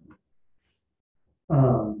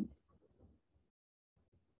 um,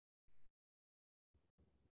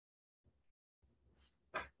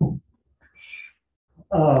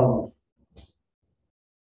 um,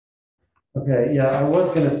 okay, yeah, I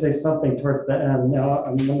was going to say something towards the end. Now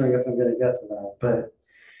I'm wondering if I'm going to get to that, but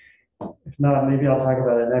if not, maybe I'll talk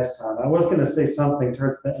about it next time. I was going to say something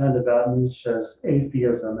towards the end about Nietzsche's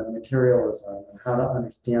atheism and materialism and how to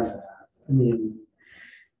understand that. I mean,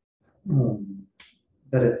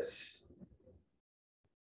 that it's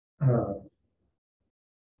uh,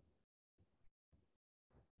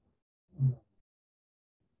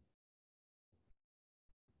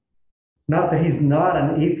 not that he's not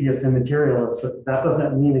an atheist and materialist, but that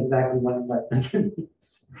doesn't mean exactly what you might think it means.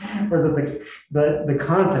 Or that the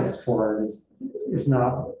context for it is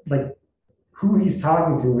not like who he's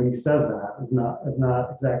talking to when he says that is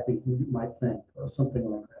not exactly who you might think or something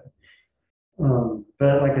like that.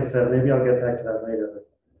 But like I said, maybe I'll get back to that later.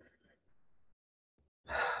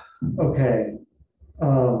 Okay.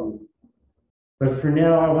 But for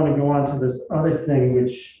now, I want to go on to this other thing,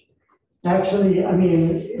 which actually, I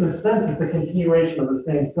mean, in a sense, it's a continuation of the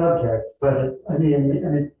same subject, but I mean,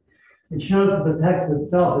 and it shows that the text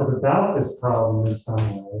itself is about this problem in some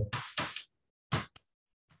way.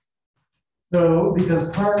 So, because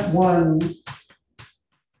part one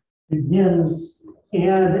begins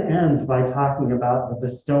and ends by talking about the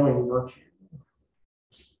bestowing virtue.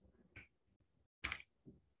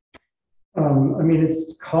 I mean,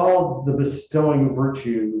 it's called the bestowing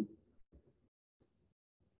virtue.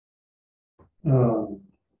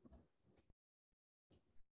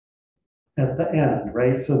 At the end,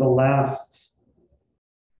 right? So the last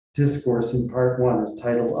discourse in part one is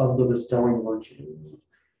titled Of the Bestowing Virtue.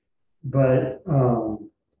 But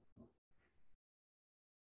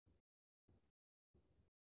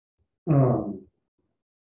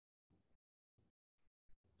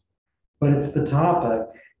it's the topic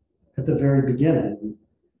at the very beginning.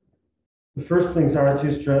 The first thing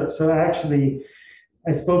Zarathustra, so actually,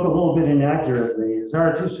 I spoke a little bit inaccurately.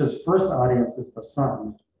 Zarathustra's first audience is the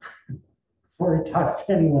sun. Before he talks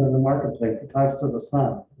to anyone in the marketplace, he talks to the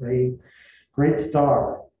sun, right? Great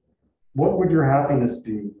star. What would your happiness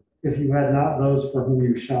be if you had not those for whom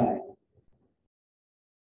you shine?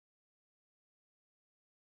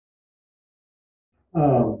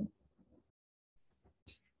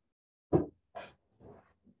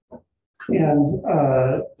 And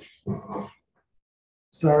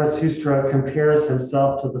Zarathustra compares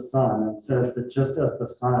himself to the sun and says that just as the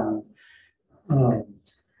sun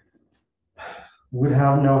would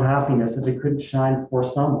have no happiness if it couldn't shine for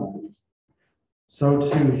someone, so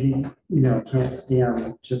too he, can't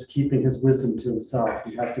stand just keeping his wisdom to himself.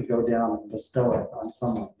 He has to go down and bestow it on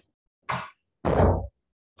someone.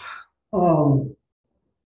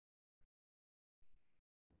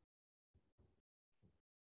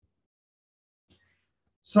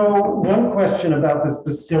 So one question about this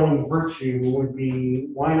bestowing virtue would be,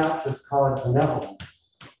 why not just call it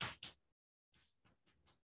benevolence?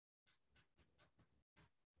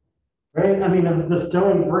 Right? I mean, the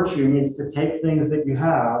bestowing virtue means to take things that you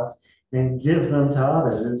have and give them to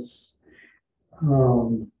others.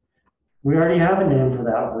 We already have a name for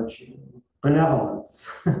that virtue, benevolence.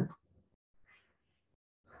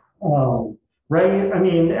 Right? I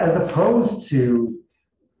mean, as opposed to,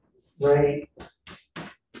 right?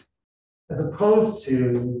 As opposed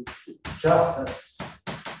to justice.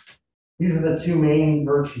 These are the two main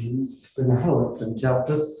virtues, benevolence and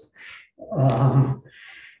justice.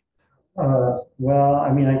 Well,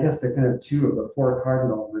 I mean, I guess they're kind of two of the four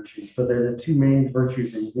cardinal virtues, but they're the two main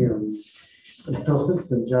virtues in human, benevolence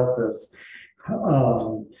and justice.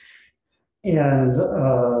 And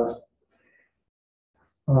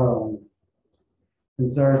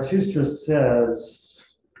Zarathustra says,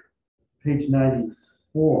 page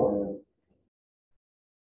 94,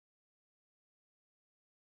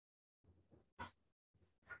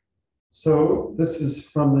 so this is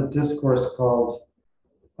from the discourse called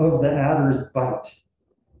Of the Adder's Bite.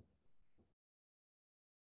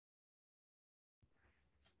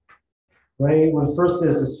 Right? Well, first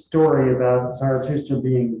there's a story about Zarathustra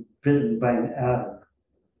being bitten by an adder.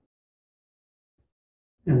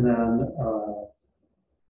 And then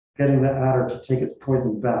getting the adder to take its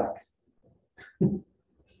poison back. And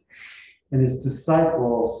his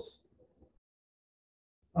disciples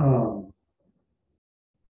um,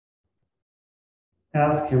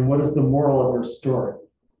 ask him, what is the moral of your story?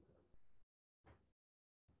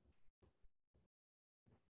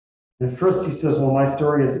 And at first he says, well, my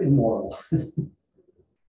story is immoral.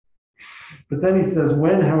 But then he says,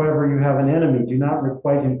 when, however, you have an enemy, do not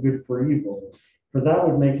requite him good for evil, for that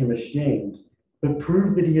would make him ashamed, but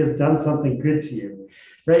prove that he has done something good to you.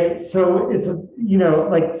 Right? So it's a,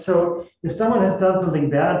 like, so if someone has done something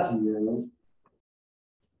bad to you,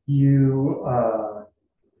 you,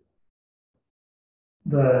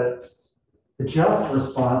 the just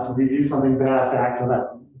response would be do something bad back to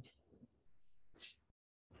them.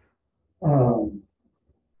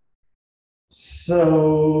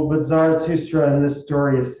 But Zarathustra in this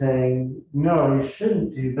story is saying, no, you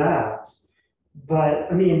shouldn't do that.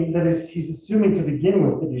 But I mean, that is, he's assuming to begin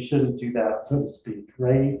with that you shouldn't do that, so to speak,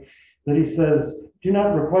 right? That he says, do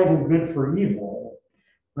not requite him good for evil,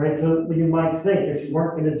 right? So you might think if you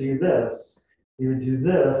weren't going to do this, you would do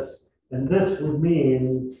this, and this would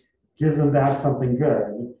mean give them back something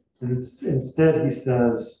good. And instead, he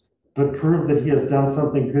says, but prove that he has done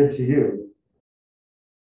something good to you.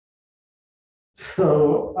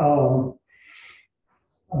 So,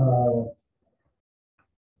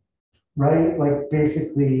 right, like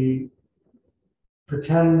basically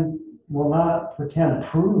pretend, well, not pretend,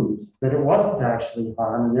 prove that it wasn't actually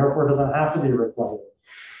harm and therefore doesn't have to be requited.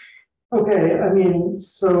 Okay, I mean,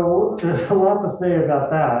 so there's a lot to say about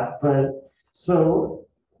that, but so,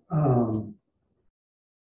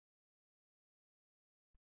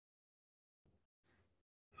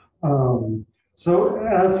 so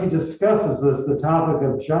as he discusses this, the topic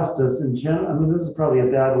of justice in general, I mean, this is probably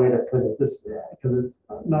a bad way to put it this way, because it's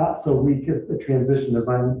not so weak as the transition as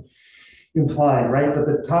I'm implying, right? But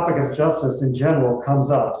the topic of justice in general comes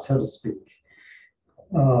up, so to speak.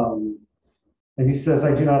 And he says,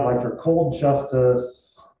 I do not like your cold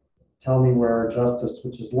justice. Tell me where justice,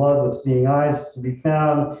 which is love with seeing eyes, is to be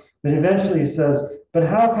found. But eventually he says, but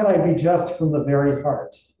how can I be just from the very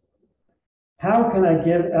heart? How can I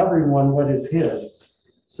give everyone what is his?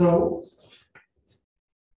 So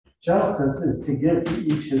justice is to give to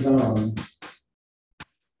each his own.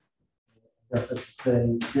 I guess I should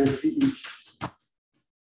say, give to each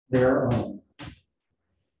their own.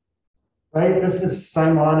 Right? This is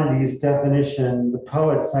Simonides' definition, the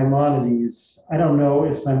poet Simonides. I don't know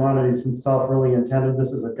if Simonides himself really intended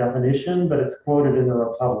this as a definition, but it's quoted in the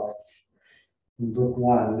Republic in Book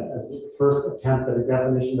 1 as the first attempt at a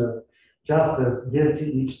definition of justice, give to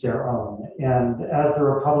each their own. And as the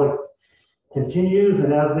Republic continues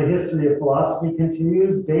and as the history of philosophy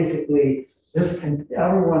continues, basically,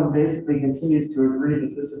 everyone basically continues to agree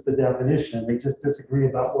that this is the definition. They just disagree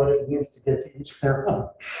about what it means to get to each their own.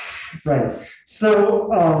 Right. So,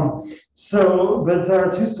 but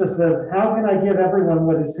Zarathustra says, how can I give everyone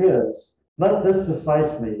what is his? Let this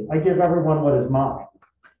suffice me. I give everyone what is mine.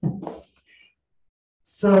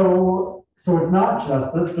 So it's not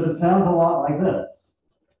justice, but it sounds a lot like this.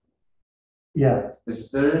 Yeah. Is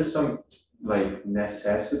there some like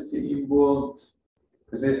necessity involved?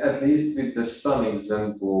 Because at least with the sun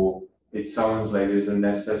example, it sounds like there's a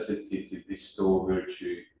necessity to bestow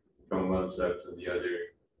virtue from one side to the other.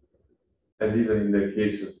 And even in the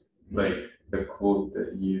case of like the quote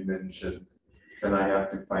that you mentioned, then I have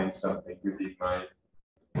to find something within mine.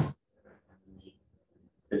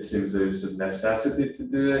 It seems there's a necessity to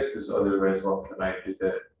do it, because otherwise what can I do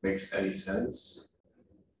that makes any sense?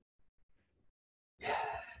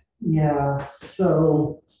 Yeah,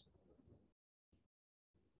 so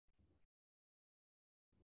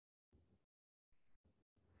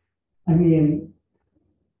I mean,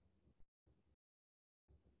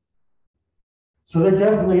 so there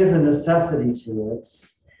definitely is a necessity to it.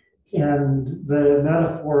 And the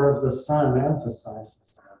metaphor of the sun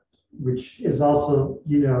emphasizes that, which is also,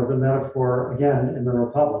 the metaphor, again, in the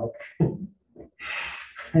Republic, right,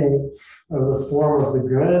 of the form of the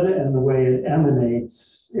good and the way it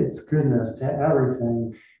emanates its goodness to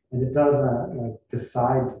everything. And it doesn't like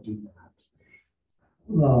decide to do that.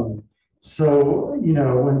 So,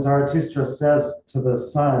 when Zarathustra says to the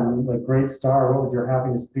sun, the great star, what would your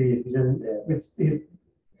happiness be if you didn't,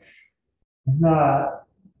 he's not,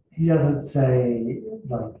 he doesn't say,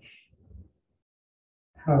 like,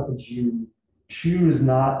 how could you choose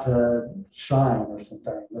not to shine or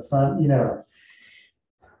something? That's not,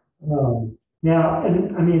 now,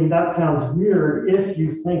 and I mean, that sounds weird if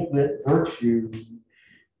you think that virtue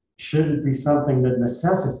shouldn't be something that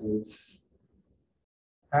necessitates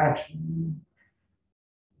action.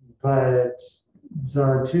 But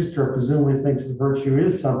Zarathustra presumably thinks that virtue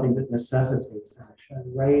is something that necessitates action,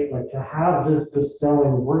 right? Like to have this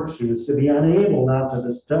bestowing virtue is to be unable not to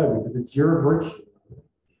bestow because it's your virtue.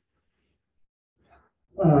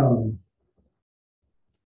 Um,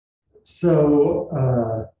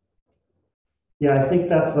 yeah, I think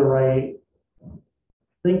that's the right. I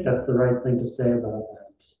think that's the right thing to say about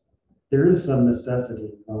that. There is some necessity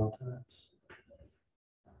involved in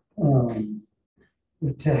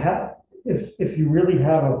it. To have, if you really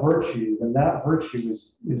have a virtue, then that virtue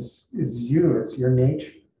is you. It's your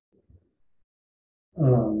nature.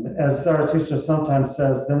 As Zarathustra sometimes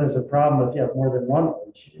says, then there's a problem if you have more than one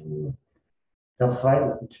virtue. They'll fight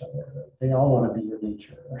with each other. They all want to be your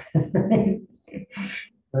nature.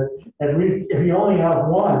 But at least if you only have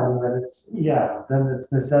one, then it's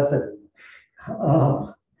necessity.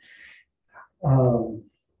 Um, um,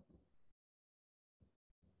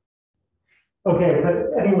 okay,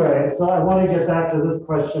 but anyway, so I want to get back to this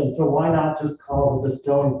question. So why not just call the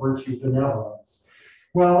bestowing virtue benevolence?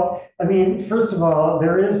 Well, I mean, first of all,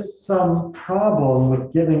 there is some problem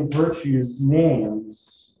with giving virtues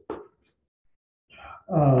names.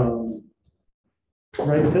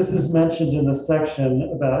 Right, this is mentioned in the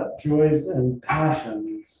section about joys and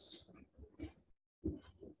passions.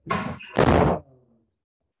 And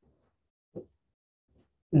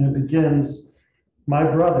it begins, my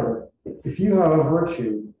brother, if you have a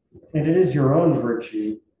virtue, and it is your own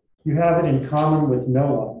virtue, you have it in common with no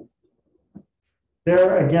one.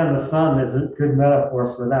 There again, the sun is a good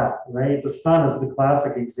metaphor for that, right? The sun is the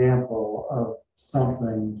classic example of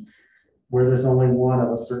something where there's only one of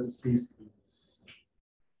a certain species.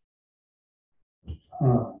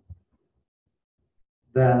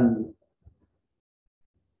 Then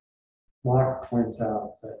Locke points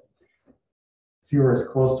out that if you were as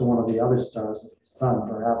close to one of the other stars as the sun,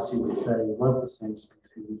 perhaps you would say it was the same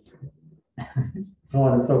species, so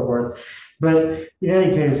on and so forth. But in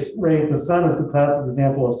any case, right, the sun is the classic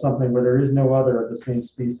example of something where there is no other of the same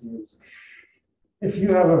species. If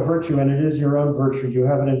you have a virtue and it is your own virtue, you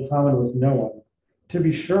have it in common with no one. To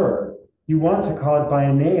be sure, you want to call it by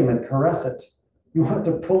a name and caress it. You want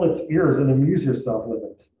to pull its ears and amuse yourself with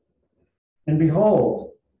it. And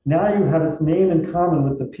behold, now you have its name in common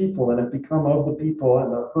with the people and have become of the people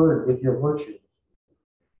and the herd with your virtue.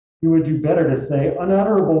 You would do better to say,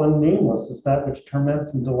 unutterable and nameless is that which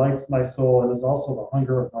torments and delights my soul and is also the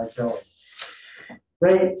hunger of my belly.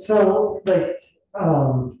 Right? So, like,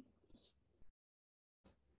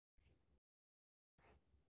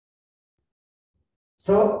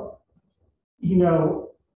 you know,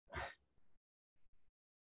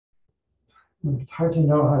 it's hard to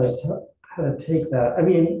know how to take that. I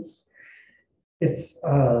mean, it's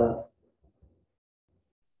so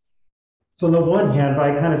on the one hand,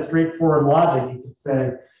 by kind of straightforward logic, you could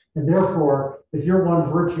say, and therefore, if your one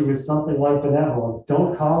virtue is something like benevolence,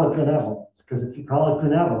 don't call it benevolence, because if you call it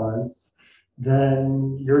benevolence,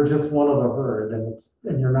 then you're just one of the herd,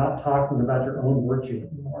 and you're not talking about your own virtue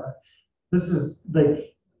anymore. This is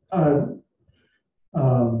like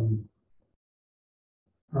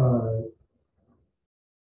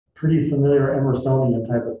pretty familiar Emersonian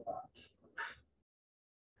type of thought.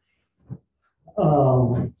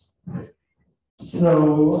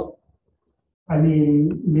 So, I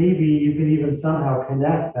mean, maybe you could even somehow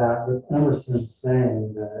connect that with Emerson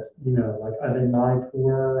saying that, you know, like, are they my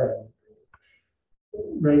poor?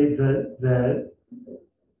 And right, that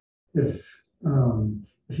if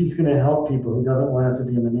he's going to help people, he doesn't want it to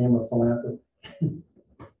be in the name of philanthropy.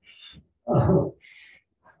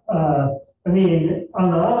 I mean, on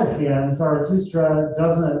the other hand, Zarathustra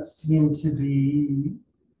doesn't seem to be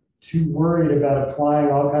too worried about applying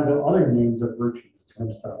all kinds of other names of virtues to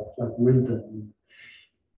himself, like wisdom.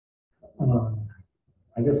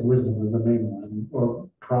 I guess wisdom is the main one, or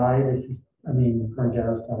pride. I mean, according to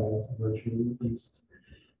Aristotle, that's a virtue at least,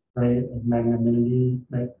 right? Magnanimity,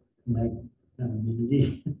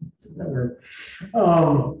 magnanimity. Is that word?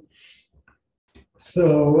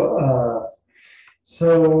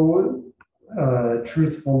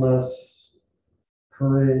 Truthfulness,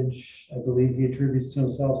 courage, I believe he attributes to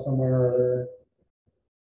himself somewhere or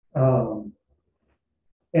other.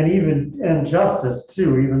 And justice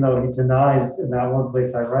too, even though he denies in that one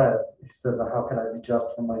place I read, he says, how can I be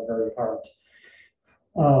just from my very heart?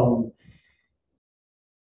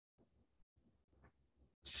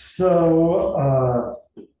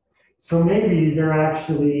 So maybe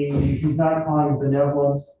he's not calling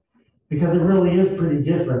benevolence because it really is pretty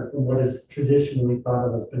different from what is traditionally thought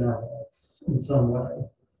of as benevolence in some way.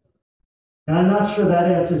 And I'm not sure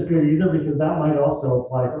that answer is good either, because that might also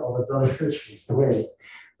apply to all those other virtues, the way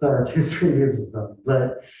Zarathustra uses them.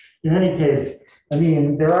 But in any case, I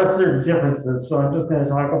mean, there are certain differences, so I'm just going to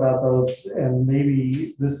talk about those, and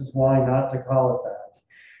maybe this is why not to call it that.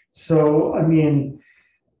 So, I mean,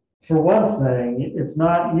 for one thing, it's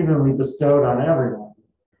not evenly bestowed on everyone.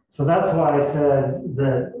 So that's why I said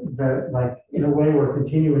that like in a way we're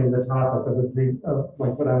continuing the topic of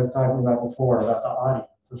like what I was talking about before about the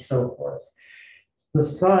audience and so forth. The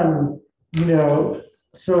sun, you know,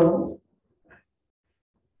 so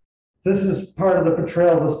this is part of the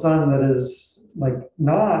portrayal of the sun that is like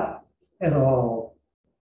not at all.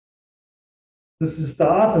 This is the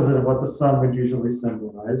opposite of what the sun would usually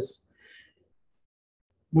symbolize.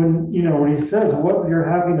 When he says, "What would your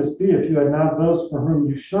happiness be if you had not those for whom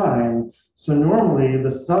you shine?" So normally the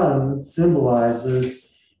sun symbolizes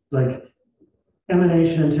like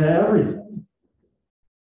emanation to everything,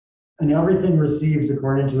 and everything receives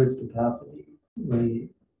according to its capacity. Right?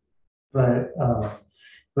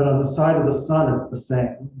 But on the side of the sun, it's the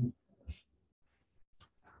same.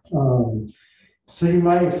 So you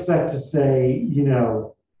might expect to say,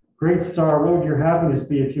 great star, what would your happiness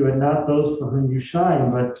be if you had not those for whom you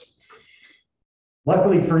shine? But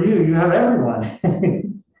luckily for you, you have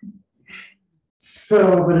everyone.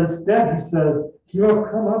 So, but instead he says, you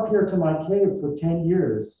have come up here to my cave for 10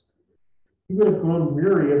 years. You would have grown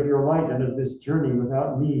weary of your light and of this journey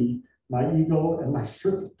without me, my eagle, and my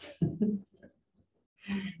serpent.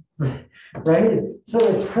 Right? So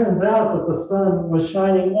it turns out that the sun was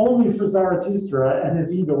shining only for Zarathustra and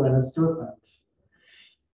his eagle and his serpent,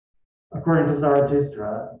 according to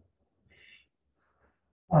Zarathustra.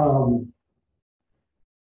 And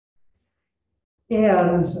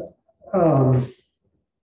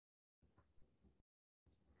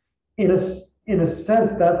in a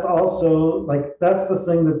sense, that's also like that's the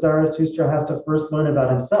thing that Zarathustra has to first learn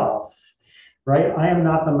about himself, right? I am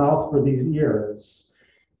not the mouth for these ears,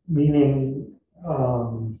 meaning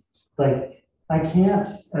like I can't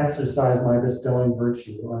exercise my bestowing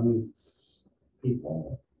virtue on these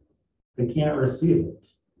people. They can't receive it.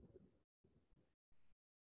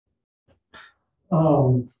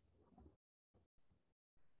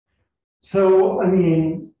 So I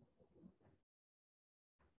mean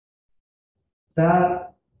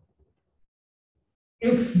that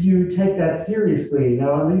if you take that seriously,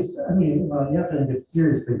 now at least, I mean, well, you have to take it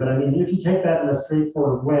seriously, but I mean, if you take that in a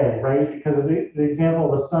straightforward way, right? Because the example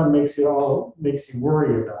of the sun makes you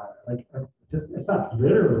worry about it. Like, it's not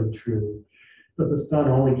literally true that the sun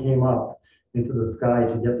only came up into the sky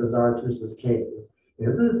to get to Zarathustra's cave,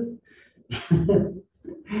 is it?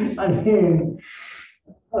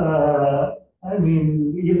 I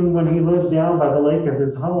mean, even when he lived down by the lake of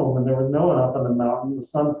his home and there was no one up on the mountain, the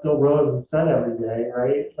sun still rose and set every day,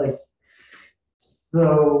 right? Like,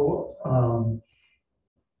 so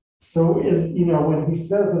when he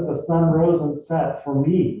says that the sun rose and set for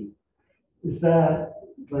me, is that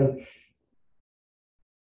like,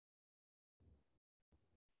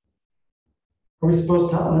 are we supposed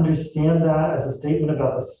to understand that as a statement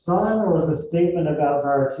about the sun or as a statement about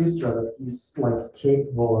Zarathustra that he's like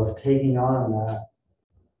capable of taking on that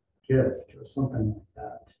gift or something like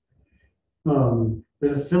that?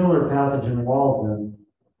 There's a similar passage in Walden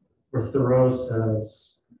where Thoreau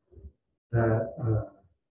says that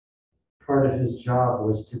part of his job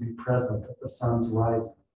was to be present at the sun's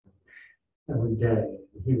rising every day.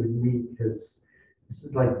 He would meet this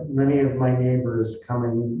is like many of my neighbors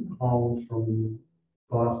coming home from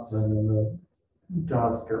Boston in the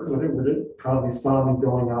dusk, or would it probably saw me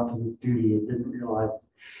going out to this duty and didn't realize.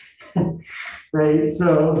 Right. So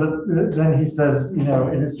then he says,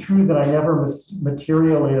 it is true that I never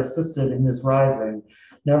materially assisted in his rising.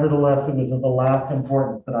 Nevertheless, it was of the last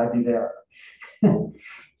importance that I be there.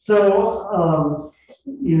 So,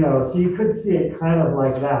 so you could see it kind of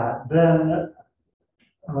like that. Then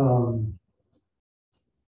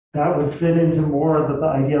that would fit into more the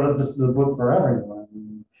idea that this is a book for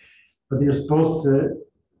everyone. But you're supposed to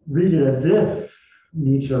read it as if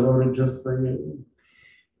Nietzsche wrote it just for you.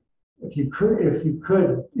 If you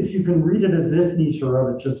can read it as if Nietzsche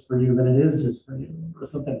wrote it just for you, then it is just for you, or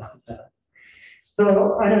something like that.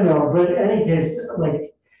 So I don't know, but in any case,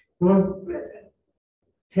 like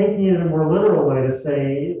taking it in a more literal way to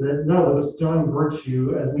say that no, the bestowing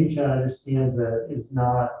virtue, as Nietzsche understands it, is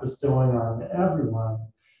not bestowing on everyone.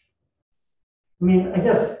 I mean, I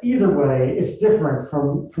guess either way, it's different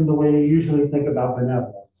from the way you usually think about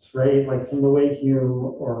benevolence, right? Like from the way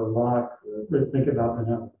Hume or Locke would think about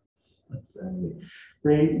benevolence, let's say,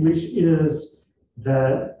 right? Which is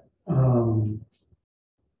that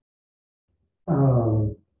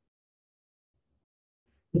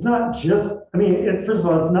it's not just, I mean, first of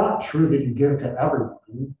all, it's not true that you give to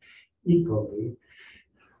everyone equally.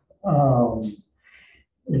 Um,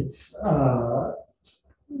 it's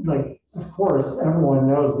like, of course, everyone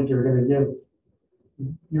knows that you're going to give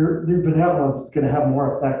your benevolence is going to have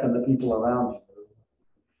more effect on the people around you,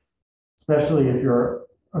 especially if you're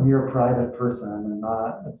a mere private person and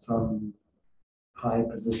not at some high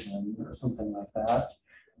position or something like that.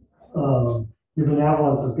 Your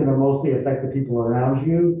benevolence is going to mostly affect the people around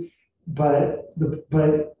you, but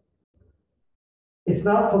it's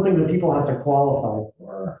not something that people have to qualify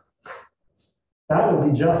for. That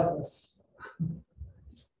would be justice,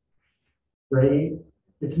 right?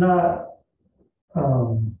 It's not.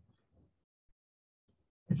 Um,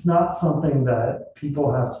 it's not something that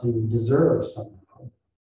people have to deserve somehow.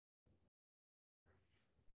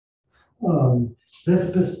 This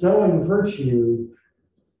bestowing virtue,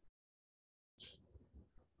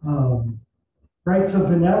 right? So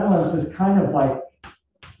benevolence is kind of like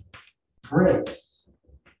grace,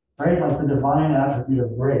 right? Like the divine attribute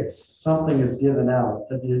of grace. Something is given out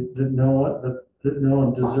that no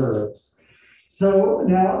one deserves. So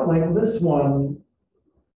now, like this one,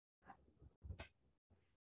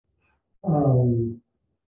 I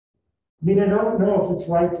mean, I don't know if it's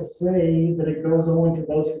right to say that it goes only to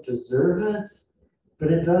those who deserve it,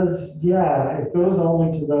 but it does, yeah, it goes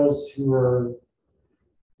only to those who are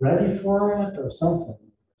ready for it or something.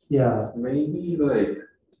 Yeah. Maybe like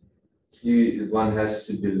one has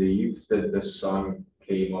to believe that the sun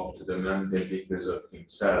came up to the mountain because of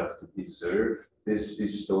himself to deserve this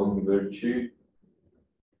stone virtue,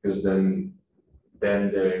 because then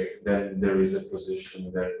there is a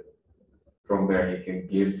position that from where he can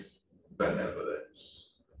give benevolence.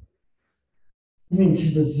 You mean to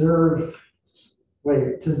deserve,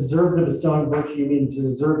 wait, to deserve the bestowing virtue, you mean to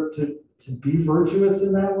deserve to be virtuous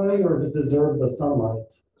in that way or to deserve the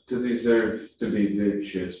sunlight? To deserve to be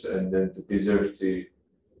virtuous and then to deserve to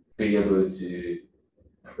be able to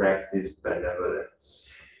practice benevolence.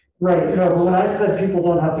 Right, no, but when I said people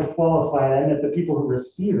don't have to qualify, I meant the people who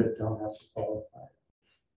receive it don't have to qualify.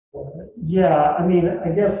 Yeah, I mean, I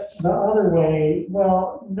guess the other way,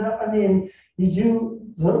 well, no, I mean, you do,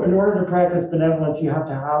 so in order to practice benevolence, you have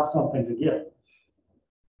to have something to give.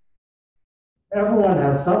 Everyone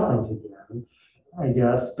has something to give, I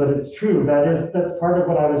guess, but it's true. That's part of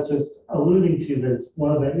what I was just alluding to. That's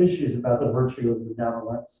one of the issues about the virtue of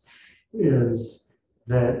benevolence is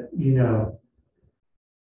that,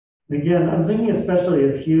 again, I'm thinking especially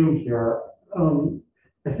of Hume here.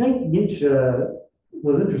 I think Nietzsche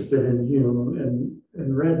was interested in Hume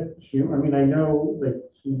and read Hume. I mean, I know that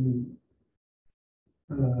he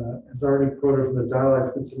has already quoted from the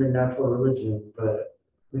Dialogues Concerning Natural Religion, but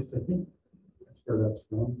at least I think that's where that's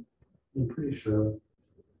from. I'm pretty sure.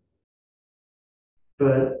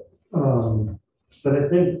 But I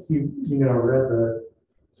think read the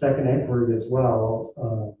Second Inquiry as well.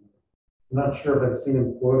 I'm not sure if I've seen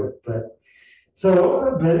him quote it, but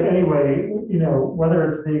anyway, whether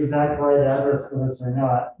it's the exact right address for this or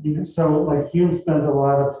not, so like Hume spends a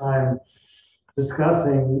lot of time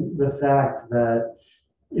discussing the fact that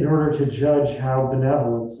in order to judge how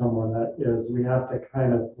benevolent someone that is, we have to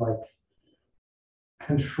kind of like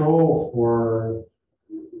control for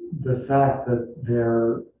the fact that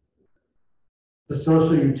the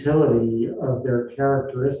social utility of their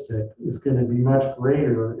characteristic is going to be much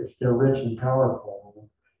greater if they're rich and powerful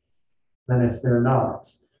than if they're not.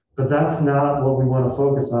 But that's not what we want to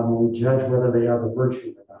focus on when we judge whether they have a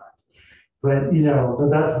virtue or not. But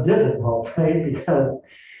that's difficult, right? Because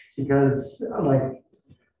like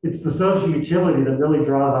it's the social utility that really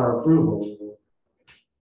draws our approval.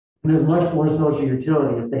 And there's much more social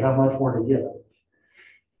utility if they have much more to give.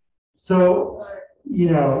 So,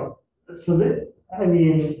 so that, I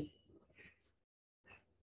mean,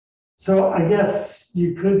 so I guess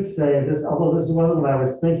you could say this, although this wasn't what I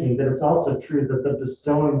was thinking, that it's also true that the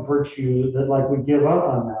bestowing virtue, that like we give up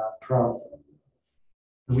on that problem.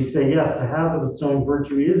 And we say, yes, to have the bestowing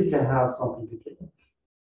virtue is to have something to give.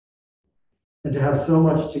 And to have so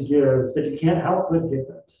much to give that you can't help but give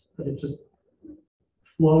it, that it just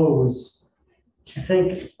flows. I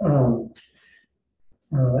think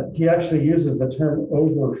he actually uses the term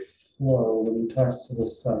overflow when he talks to the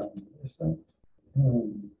sun. Is that?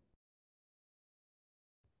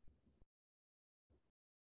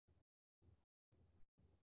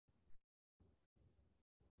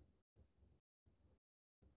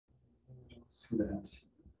 See that.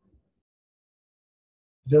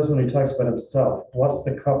 He does when he talks about himself. Bless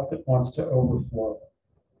the cup that wants to overflow.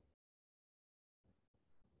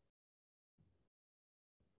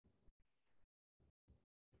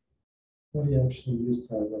 What do you actually use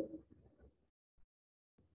to have?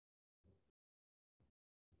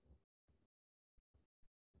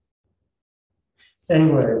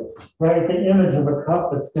 Anyway, right, the image of a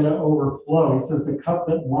cup that's going to overflow. He says the cup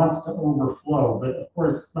that wants to overflow, but of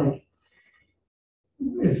course, like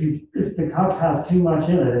if the cup has too much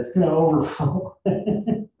in it, it's going to overflow. I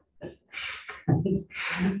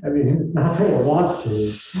mean, it's not that it wants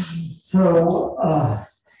to. So,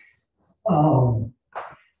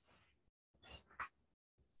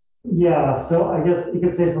 yeah, so I guess you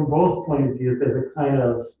could say from both point of views, there's a kind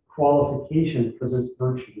of qualification for this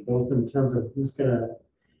virtue, both in terms of who's going to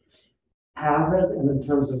have it and in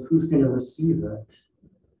terms of who's going to receive it.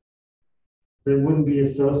 That wouldn't be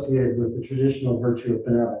associated with the traditional virtue of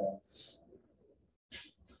benevolence.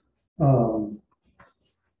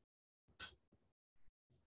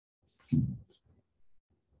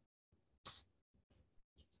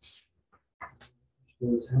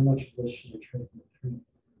 How much of this should I try to go through?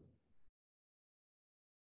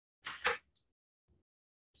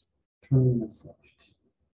 Turning this left.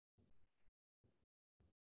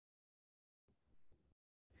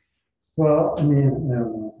 Well, I mean, I don't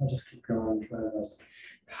know. I'll just keep going and try this.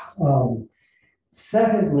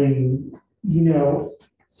 Secondly,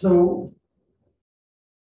 so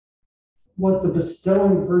what the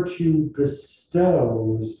bestowing virtue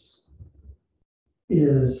bestows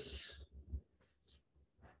is,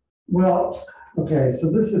 well, okay,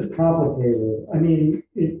 so this is complicated. I mean,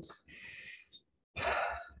 it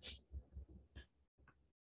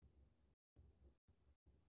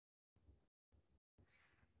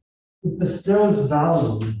bestows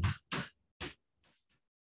value.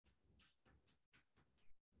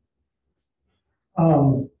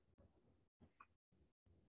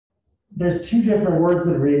 There's two different words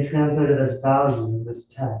that are being translated as value in this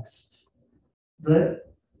text. The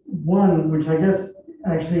one, which I guess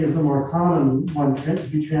actually is the more common one to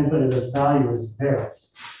be translated as value, is merit.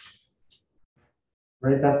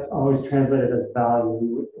 Right? That's always translated as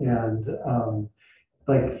value. And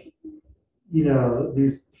like,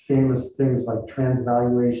 these famous things like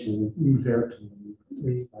transvaluation, inverting,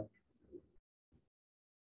 like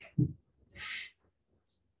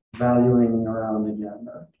valuing around again,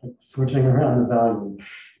 like switching around the value.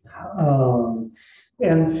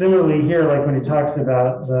 And similarly here, like when he talks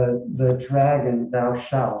about the dragon, thou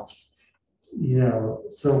shalt,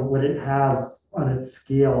 so what it has on its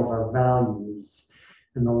scales are values,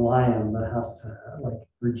 and the lion that has to like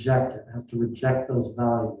reject it, has to reject those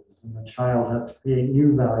values, and the child has to create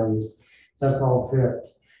new values. That's all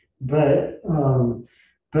fit. But in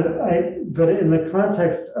the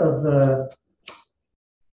context of the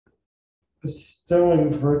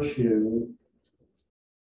bestowing virtue,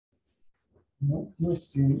 let's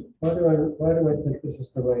see, why do I think this is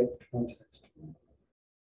the right context?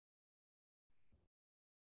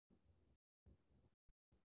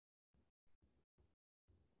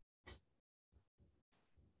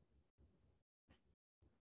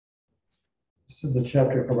 This is the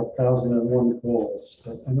chapter called 1001 Goals,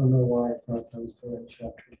 but I don't know why I thought that was the right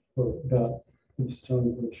chapter for about the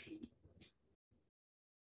bestowing virtue.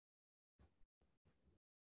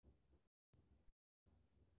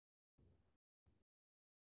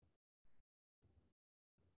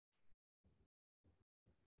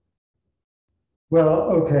 Well,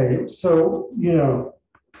 okay, so,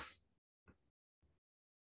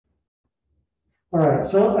 all right,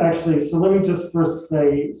 so actually, so let me just first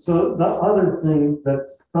say, so the other thing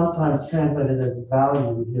that's sometimes translated as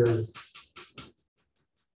value here is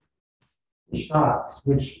shots,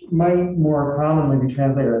 which might more commonly be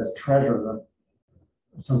translated as treasure or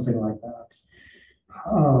something like that.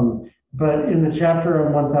 But in the chapter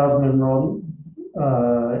on 1001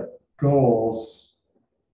 goals,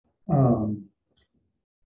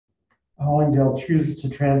 Hollingdale chooses to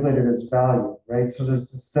translate it as value, right? So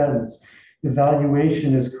there's this sentence,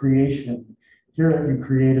 evaluation is creation. Here at You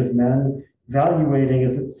Creative Men, valuating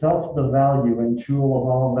is itself the value and jewel of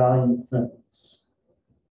all valued things.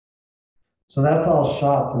 So that's all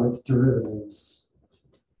shots and its derivatives.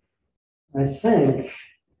 I think,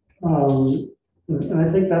 and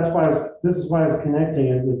I think that's why this is why I was connecting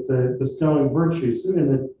it with the bestowing virtues.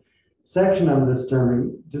 In the section on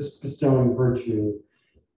bestowing virtue,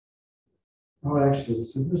 oh, actually,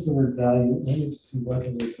 so here's the word value. Let me just see what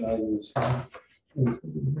the word value is here.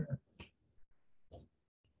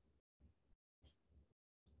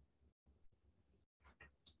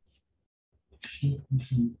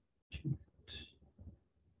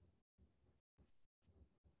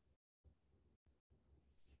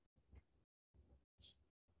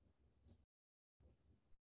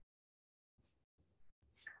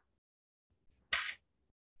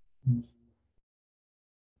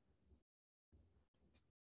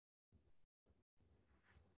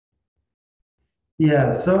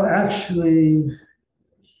 Yeah, so actually,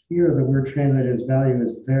 here the word translated as value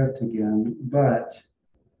is wert again, but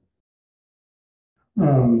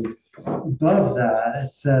above that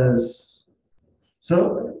it says,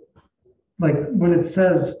 so like when it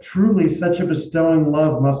says truly such a bestowing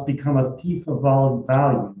love must become a thief of all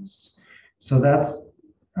values. So that's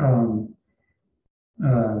um,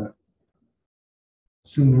 uh,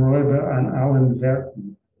 zum Räuber an allen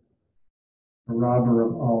Werten, a robber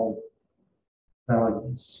of all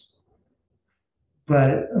values.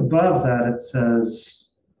 But above that it says,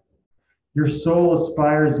 your soul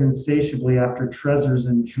aspires insatiably after treasures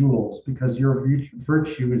and jewels because your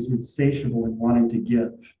virtue is insatiable in wanting to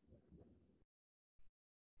give.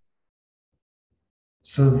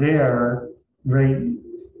 So there, right,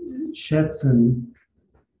 Schätzen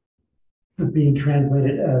is being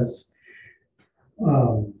translated as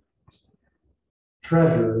um,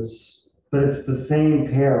 treasures, but it's the same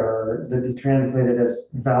pair that he translated as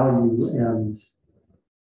value and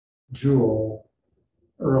jewel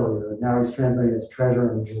earlier. Now he's translating as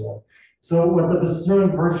treasure and jewel. So what the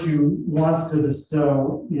bestowing virtue wants to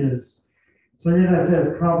bestow is, so the reason I say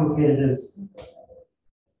it's complicated is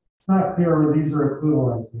it's not clear whether these are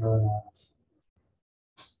equivalent here or not.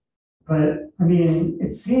 But I mean,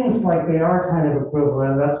 it seems like they are kind of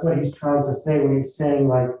equivalent. That's what he's trying to say when he's saying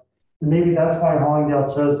like, and maybe that's why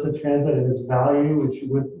Hollingdale chose to translate it as value, which you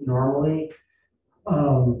would normally.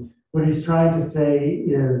 What he's trying to say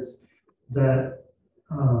is that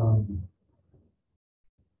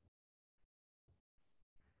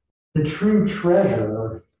the true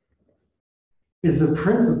treasure is the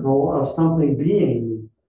principle of something being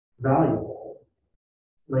valuable,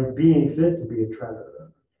 like being fit to be a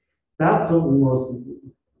treasure. That's what we mostly do.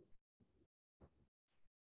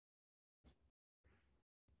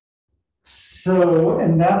 So,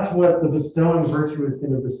 and that's what the bestowing virtue is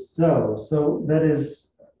going to bestow. So that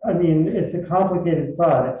is, I mean, it's a complicated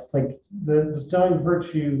thought. It's like the bestowing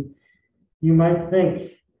virtue, you might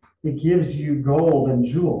think it gives you gold and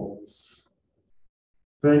jewels.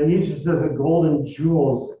 But Nietzsche says that gold and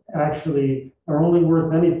jewels actually are only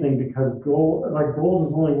worth anything because gold, like gold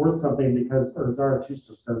is only worth something because, or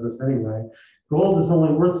Zarathustra says this anyway, gold is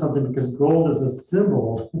only worth something because gold is a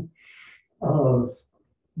symbol of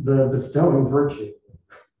the bestowing virtue.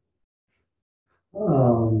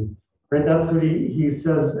 Right, that's what he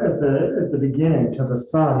says at the beginning to the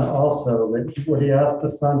sun also, that what he asked the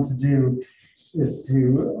sun to do is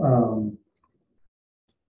to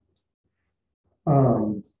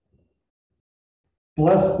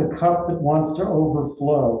bless the cup that wants to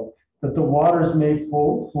overflow, that the waters may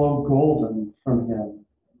flow golden from him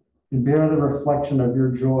and bear the reflection of your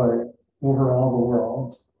joy over all the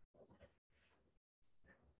world.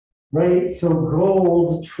 Right? So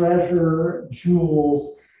gold, treasure,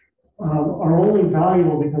 jewels are only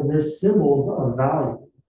valuable because they're symbols of value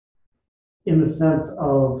in the sense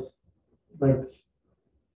of like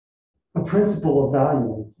a principle of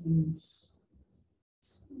value.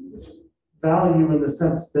 Value in the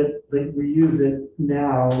sense that we use it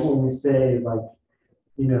now when we say like,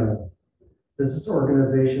 you know, this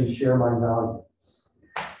organization share my values,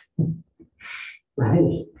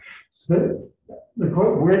 right? So the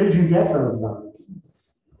quote, where did you get those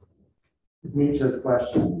values? Is Nietzsche's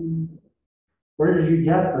question. Where did you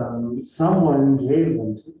get them? Someone gave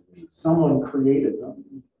them to you. Someone created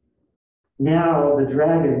them. Now the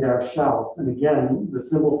dragon thou shalt, and again, the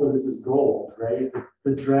symbol for this is gold, right?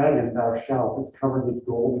 The dragon thou shalt is covered with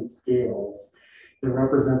golden scales that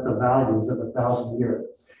represent the values of 1,000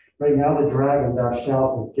 years. Right now, the dragon thou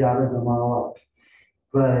shalt has gathered them all up,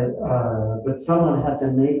 but someone had to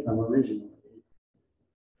make them originally.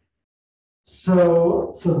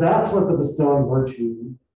 So that's what the bestowing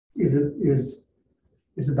virtue is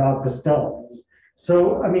about bestowing.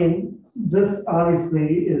 So I mean, this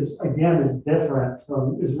obviously is really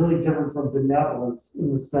different from benevolence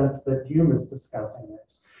in the sense that Hume is discussing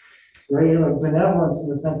it. Right? Like benevolence in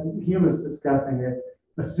the sense that Hume is discussing it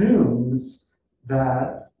assumes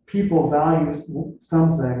that people value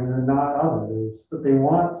some things and not others, that they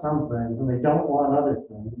want some things and they don't want other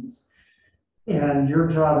things. And your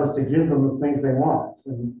job is to give them the things they want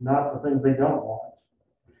and not the things they don't want.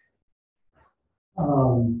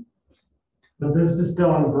 But this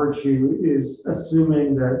bestowing virtue is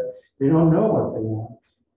assuming that they don't know what they want.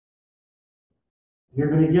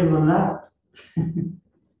 You're going to give them that.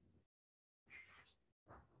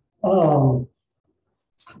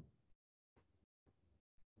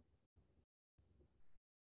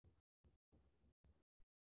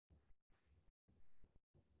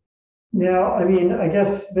 Now, I mean, I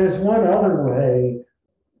guess there's one other way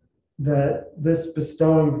that this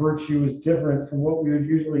bestowing virtue is different from what we would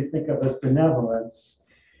usually think of as benevolence.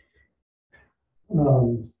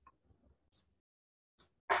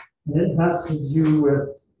 It has to do with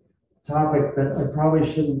a topic that I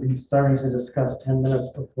probably shouldn't be starting to discuss 10 minutes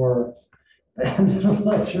before the end of the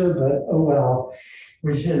lecture, but oh well,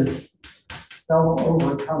 which is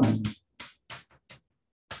self-overcoming.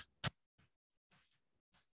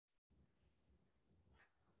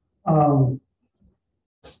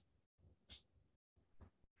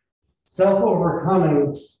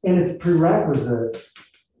 Self-overcoming in its prerequisite,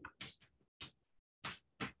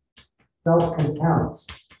 self-contempt.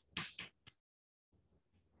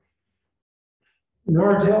 In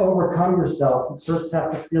order to overcome yourself, you first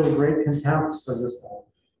have to feel great contempt for yourself,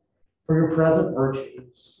 for your present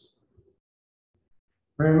virtues.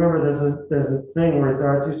 Remember, there's a thing where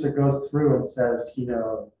Zarathustra goes through and says,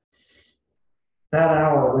 that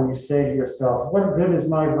hour when you say to yourself, what good is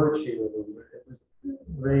my virtue?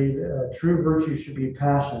 True virtue should be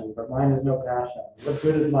passion, but mine is no passion. What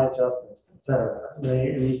good is my justice, etc.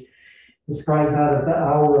 And he describes that as the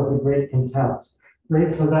hour of the great contempt.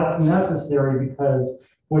 Right? So that's necessary because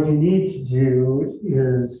what you need to do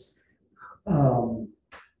is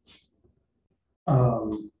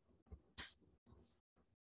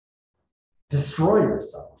destroy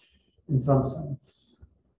yourself in some sense.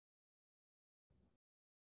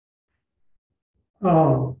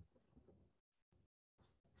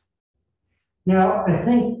 Now, I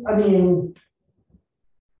mean,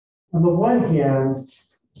 on the one hand,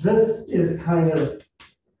 this is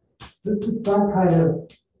some kind of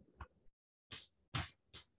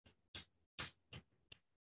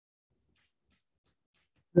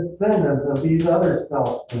descendant of these other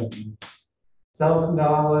self things.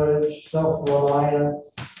 Self-knowledge,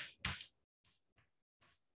 self-reliance,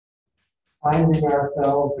 finding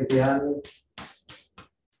ourselves again.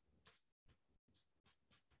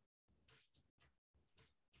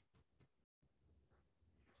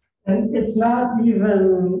 And it's not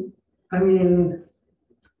even,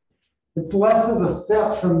 it's less of a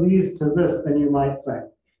step from these to this than you might think.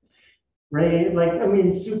 Right?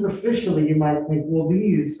 Superficially, you might think, well,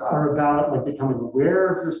 these are about like becoming aware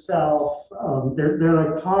of yourself. They're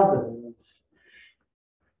like positive,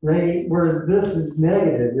 right? Whereas this is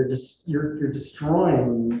negative. You're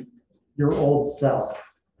destroying your old self.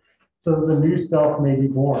 So the new self may be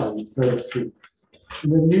born, so to speak.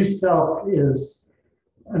 And the new self is,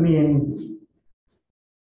 the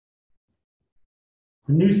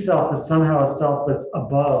new self is somehow a self that's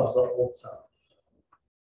above the old self.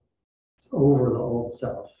 Over the old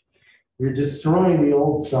self. You're destroying the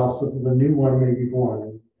old self so that the new one may be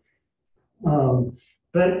born.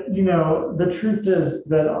 But the truth is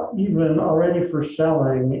that even already for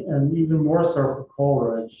Schelling, and even more so for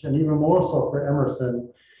Coleridge, and even more so for Emerson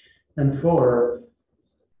and Fuller,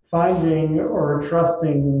 finding or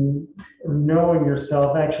trusting or knowing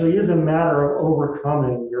yourself actually is a matter of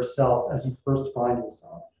overcoming yourself as you first find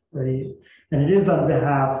yourself, right? And it is on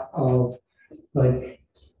behalf of like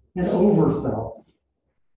an over self,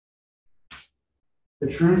 the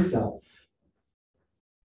true self.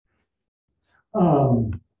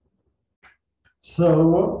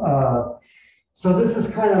 So this is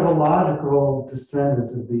kind of a logical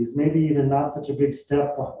descendant of these, maybe even not such a big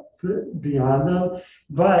step beyond them,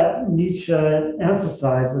 but Nietzsche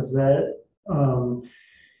emphasizes that,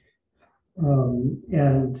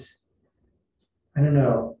 and I don't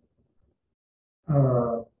know,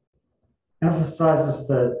 emphasizes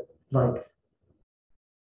that, like,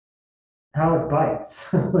 how it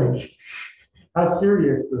bites, like how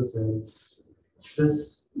serious this is.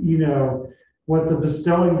 This, what the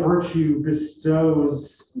bestowing virtue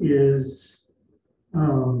bestows is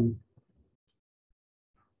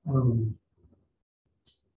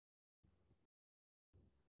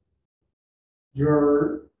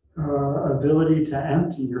your ability to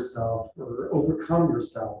empty yourself or overcome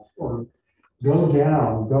yourself or go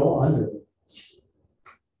down, go under.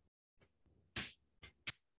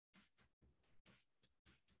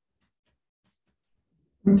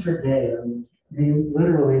 Interday,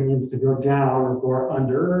 literally means to go down or go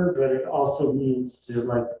under, but it also means to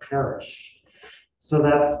like perish. So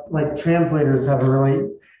that's like translators have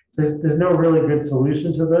there's no really good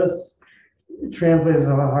solution to this. Translators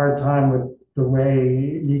have a hard time with the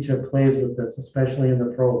way Nietzsche plays with this, especially in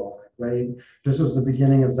the prologue, right? This was the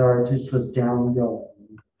beginning of Zarathustra's down going,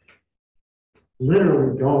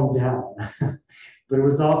 literally going down. But it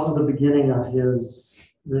was also the beginning of his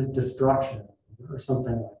destruction or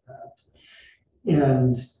something like that.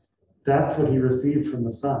 And that's what he received from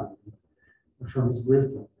the sun, from his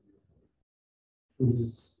wisdom.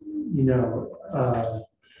 His,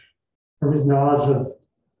 from his knowledge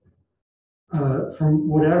of, from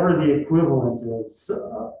whatever the equivalent is.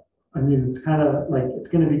 I mean, it's kind of like, it's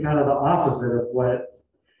going to be kind of the opposite of what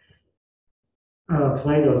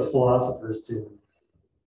Plato's philosophers do.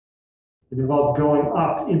 It involves going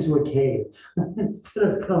up into a cave instead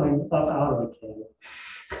of coming up out of a cave.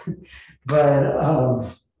 But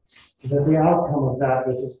the outcome of that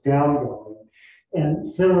was this downgoing. And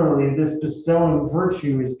similarly, this bestowing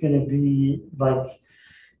virtue is going to be like,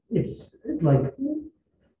 it's like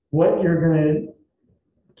what you're going to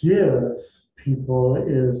give people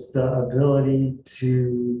is the ability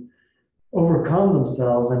to overcome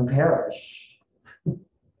themselves and perish.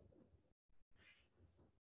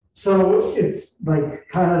 So it's like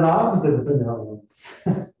kind of the opposite of benevolence.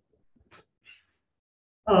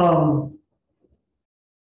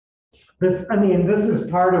 This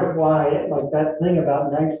is part of why, like that thing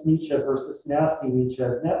about nice Nietzsche versus nasty Nietzsche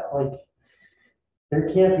is not like, there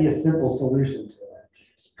can't be a simple solution to it.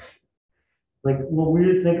 Like what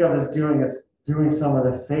we think of as doing someone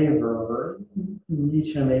a favor,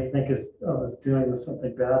 Nietzsche may think of as doing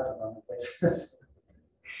something bad to them.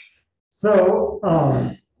 So,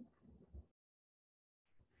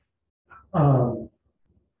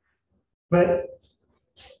 but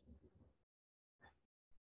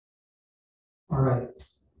all right.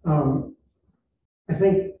 I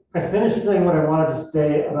think I finished saying what I wanted to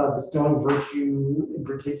say about bestowing virtue in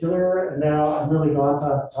particular, and now I'm really on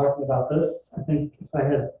to talking about this. I think if I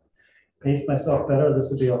had paced myself better, this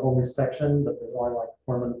would be a whole new section, but there's only like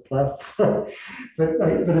 4 minutes left. but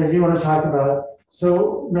I do want to talk about,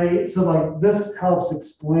 so like this helps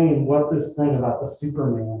explain what this thing about the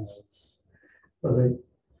Superman is, or the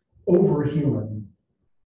overhuman,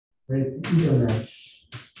 right? Nietzsche.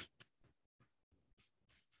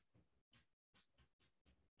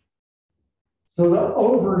 So the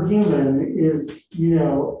overhuman is,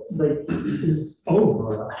 like, is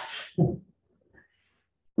over us.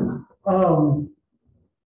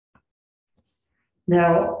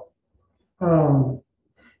 Now,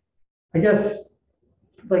 I guess,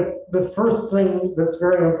 like, the first thing that's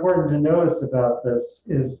very important to notice about this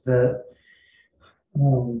is that,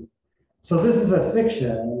 so this is a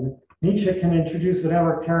fiction. Nietzsche can introduce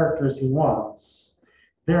whatever characters he wants.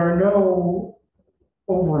 There are no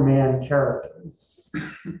overman characters,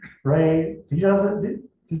 right? He doesn't,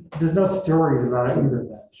 there's no stories about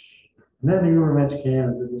Übermensch. And then the Übermensch came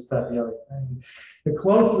and did this, that, the other thing. The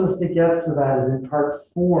closest it gets to that is in part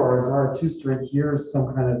 4, as Zarathustra hears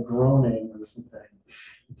some kind of groaning or something.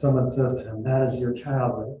 And someone says to him, "That is your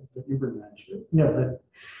child, the Übermensch."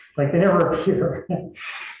 Like they never appear.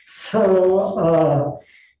 So,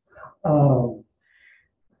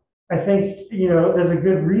 I think, there's a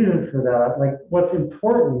good reason for that. Like what's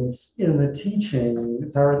important in the teaching,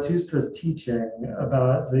 Zarathustra's teaching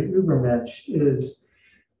about the Übermensch is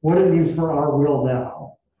what it means for our will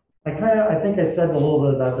now. I think I said a little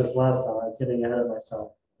bit about this last time. I was getting ahead of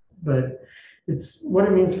myself, but it's what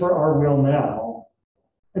it means for our will now.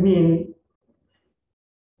 I mean,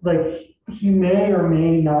 like he may or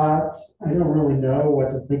may not, I don't really know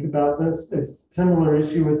what to think about this. It's a similar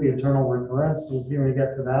issue with the eternal recurrence. We'll see when we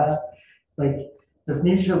get to that. Like, does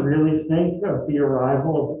Nietzsche really think of the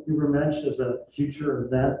arrival of the Übermensch as a future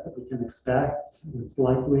event that we can expect? It's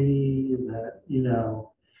likely that,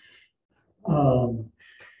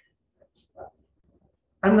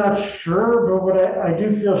 I'm not sure, but what I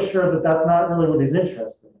do feel sure that that's not really what he's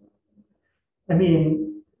interested in. I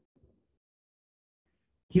mean,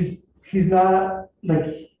 he's not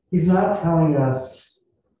telling us,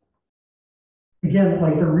 again,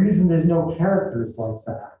 like the reason there's no characters like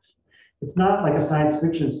that. It's not like a science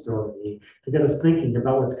fiction story to get us thinking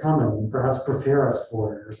about what's coming and perhaps prepare us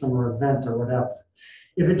for it or some event or whatever.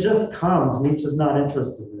 If it just comes, Nietzsche's not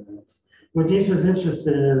interested in it. What Nietzsche's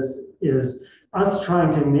interested in is us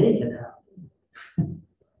trying to make it happen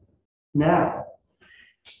now.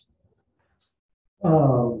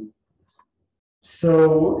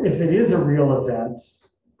 So if it is a real event,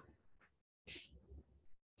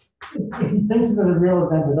 if he thinks of it as a real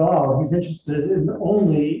event at all, he's interested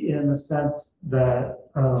only in the sense that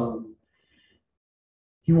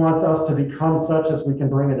he wants us to become such as we can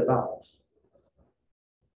bring it about.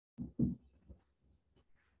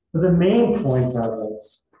 But the main point of it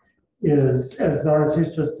is, as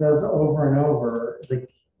Zarathustra says over and over, the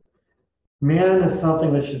man is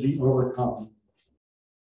something that should be overcome.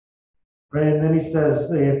 Right? And then he says,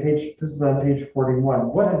 this is on page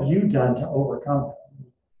 41, what have you done to overcome it?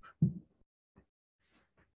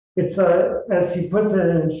 It's as he puts it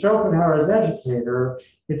in Schopenhauer's Educator,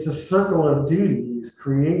 it's a circle of duties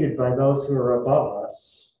created by those who are above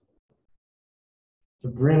us. to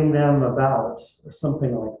bring them about, or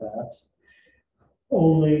something like that.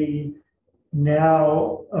 Only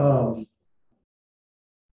now,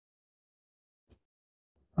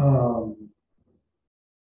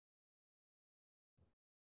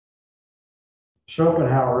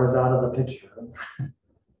 Schopenhauer is out of the picture.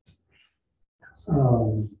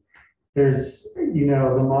 There's,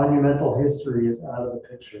 the monumental history is out of the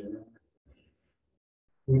picture.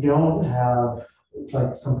 We don't have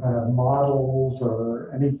like some kind of models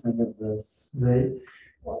or anything of this.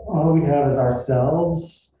 All we have is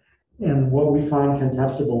ourselves and what we find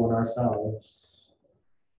contemptible in ourselves.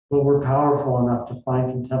 But we're powerful enough to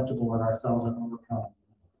find contemptible in ourselves and overcome.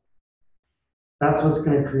 That's what's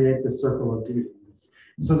going to create the circle of duties.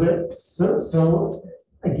 So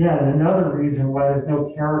again, another reason why there's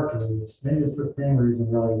no characters, maybe it's the same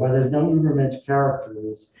reason really, why there's no Übermensch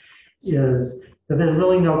characters, is that there's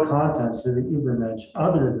really no content to the Übermensch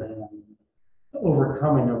other than the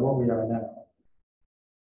overcoming of what we are now.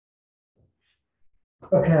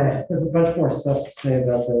 Okay, there's a bunch more stuff to say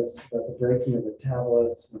about this, about the breaking of the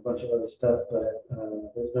tablets and a bunch of other stuff, but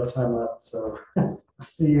there's no time left. So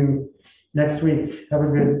see you next week. Have a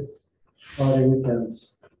good holiday weekend.